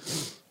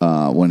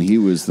when he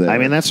was there? I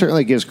mean, that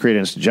certainly gives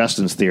credence to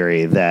Justin's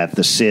theory that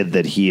the Sid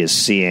that he is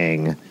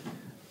seeing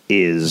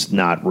is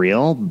not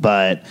real,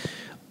 but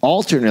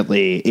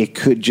alternately, it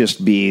could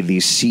just be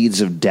these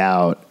seeds of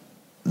doubt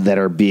that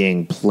are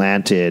being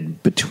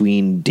planted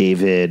between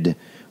David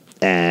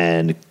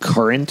and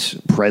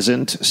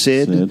present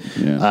Sid.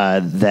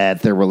 That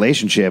their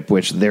relationship,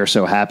 which they're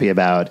so happy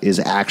about, is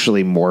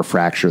actually more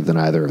fractured than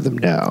either of them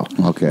know.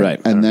 Okay.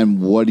 Right. And then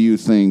what do you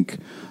think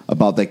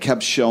about, they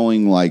kept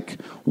showing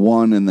like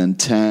 1 and then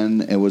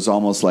 10. It was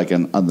almost like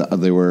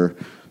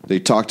they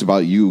talked about,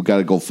 you got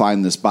to go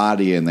find this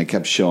body, and they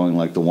kept showing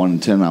like the 1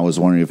 and 10. I was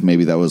wondering if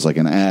maybe that was like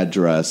an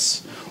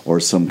address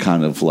or some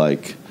kind of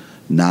like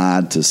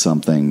nod to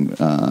something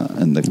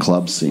in the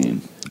club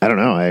scene. I don't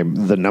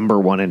know. The number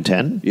 1 in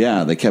 10.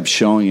 Yeah, they kept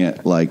showing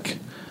it like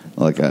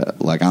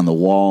on the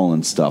wall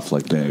and stuff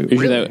like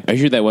that. Are you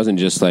sure that wasn't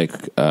just like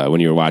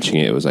when you were watching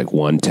it? It was like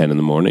 1:10 in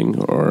the morning,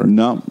 or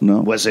No.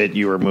 Was it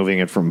you were moving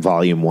it from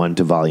volume 1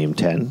 to volume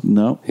 10?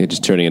 No. yeah,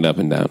 just turning it up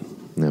and down?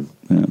 Yeah.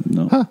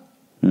 No. Huh.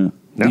 Yeah.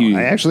 No,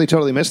 I actually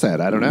totally missed that.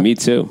 I don't know. Me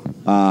too.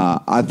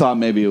 I thought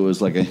maybe it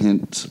was like a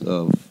hint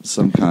of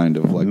some kind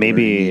of like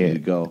Maybe where you need to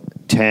go.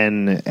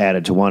 10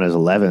 added to 1 is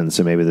 11,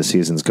 so maybe the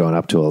season's going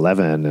up to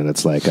 11, and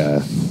it's like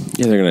Yeah,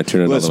 they're going to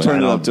turn it Let's all the way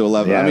turn it down. up to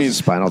 11. Yeah, I mean, it's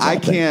a Spinal Tap I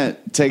thing.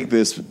 can't take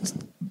this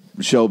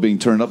show being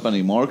turned up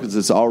anymore because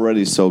it's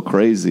already so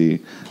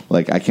crazy.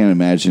 Like, I can't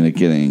imagine it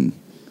getting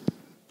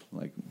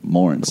like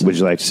more insane. would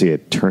you like to see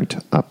it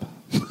turned up?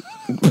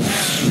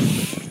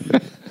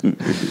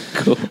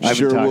 Cool. I'm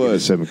Sure talking would. to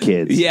some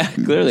kids. Yeah,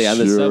 clearly on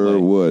the Sure subway.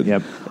 would.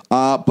 Yep.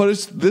 But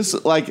it's this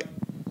like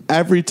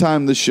every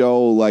time the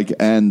show like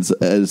ends,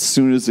 as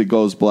soon as it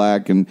goes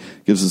black and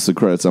gives us the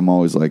credits, I'm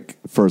always like,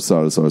 first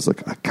thought is always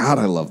like, God,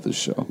 I love this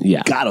show.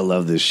 Yeah. Gotta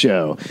love this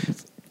show.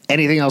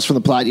 Anything else from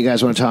the plot you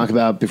guys want to talk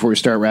about before we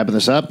start wrapping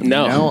this up?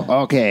 No.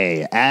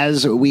 Okay.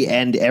 As we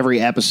end every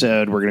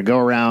episode, we're going to go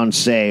around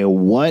say,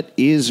 what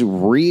is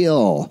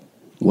real?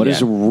 What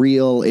is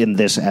real in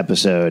this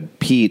episode?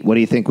 Pete, what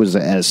do you think was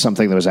as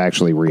something that was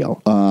actually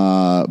real?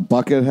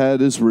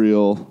 Buckethead is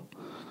real,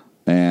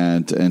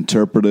 and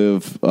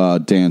interpretive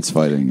dance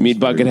fighting. Meet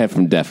Buckethead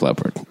from Def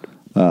Leppard.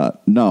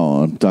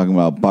 No, I'm talking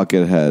about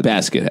Buckethead.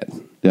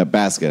 Baskethead. Yeah,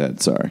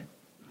 Baskethead, sorry.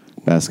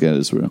 Baskethead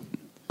is real.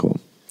 Cool.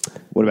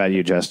 What about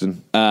you,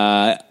 Justin?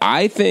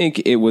 I think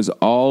it was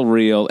all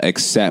real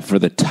except for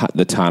the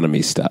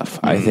autonomy stuff.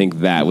 I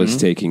think that was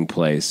taking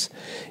place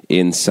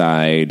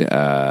inside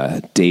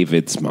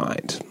David's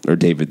mind or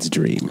David's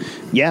dream.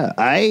 Yeah,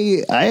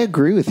 I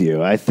agree with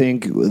you. I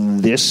think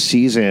this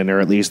season, or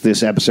at least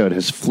this episode,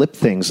 has flipped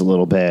things a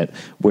little bit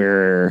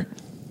where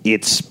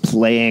it's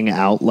playing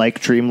out like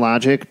dream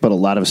logic, but a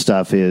lot of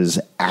stuff is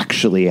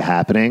actually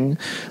happening.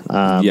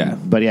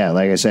 But yeah,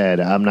 like I said,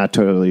 I'm not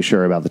totally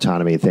sure about the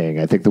autonomy thing.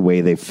 I think the way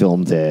they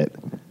filmed it,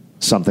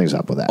 something's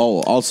up with that.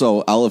 Oh,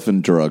 also,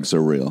 elephant drugs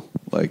are real.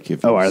 Like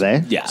if Oh, are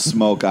they? Yeah.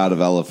 smoke out of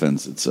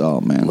elephants, it's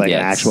man. Like Yes.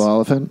 an actual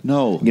elephant?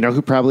 No. You know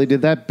who probably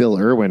did that? Bill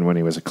Irwin when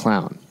he was a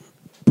clown.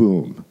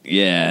 Boom.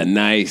 Yeah,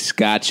 nice.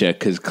 Gotcha.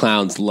 Because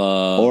clowns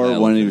love. Or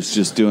when he was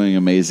just doing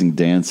amazing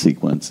dance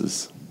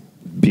sequences.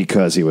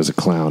 Because he was a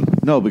clown.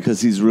 No,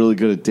 because he's really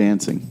good at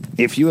dancing.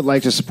 If you would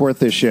like to support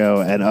this show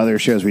and other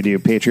shows we do,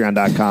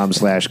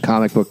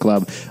 patreon.com/comic book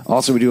club.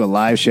 Also, we do a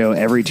live show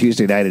every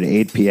Tuesday night at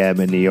 8 p.m.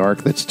 in New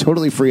York that's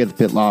totally free at the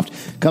Pit Loft.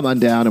 Come on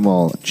down and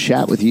we'll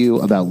chat with you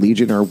about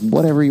Legion or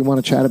whatever you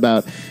want to chat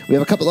about. We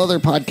have a couple other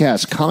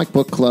podcasts. Comic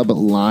Book Club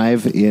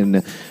Live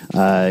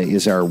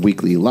is our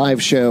weekly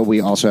live show. We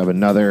also have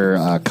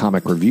another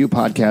comic review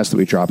podcast that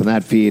we drop in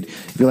that feed.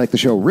 If you like the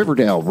show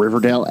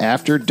Riverdale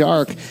After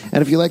Dark.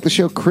 And if you like the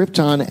show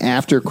Krypton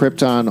After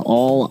Krypton,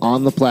 all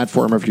on the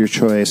platform of your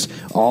choice,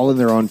 all in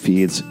their own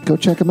feeds. Go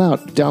check them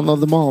out. Download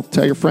them all.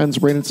 Tell your friends,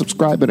 rate and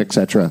subscribe, and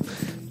etc.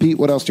 Pete,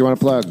 what else do you want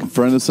to plug?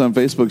 Friend us on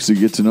Facebook so you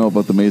get to know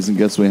about the amazing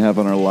guests we have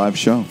on our live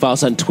show. Follow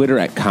us on Twitter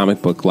at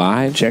Comic Book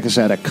Live. Check us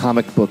out at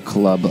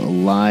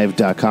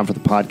comicbookclublive.com for the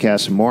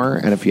podcast and more.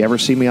 And if you ever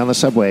see me on the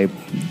subway,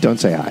 don't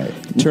say hi.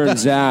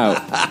 Turns out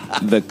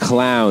the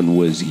clown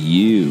was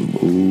you,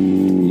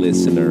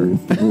 listener.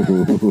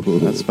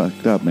 That's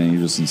fucked up, man. You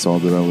just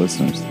insulted our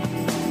listeners.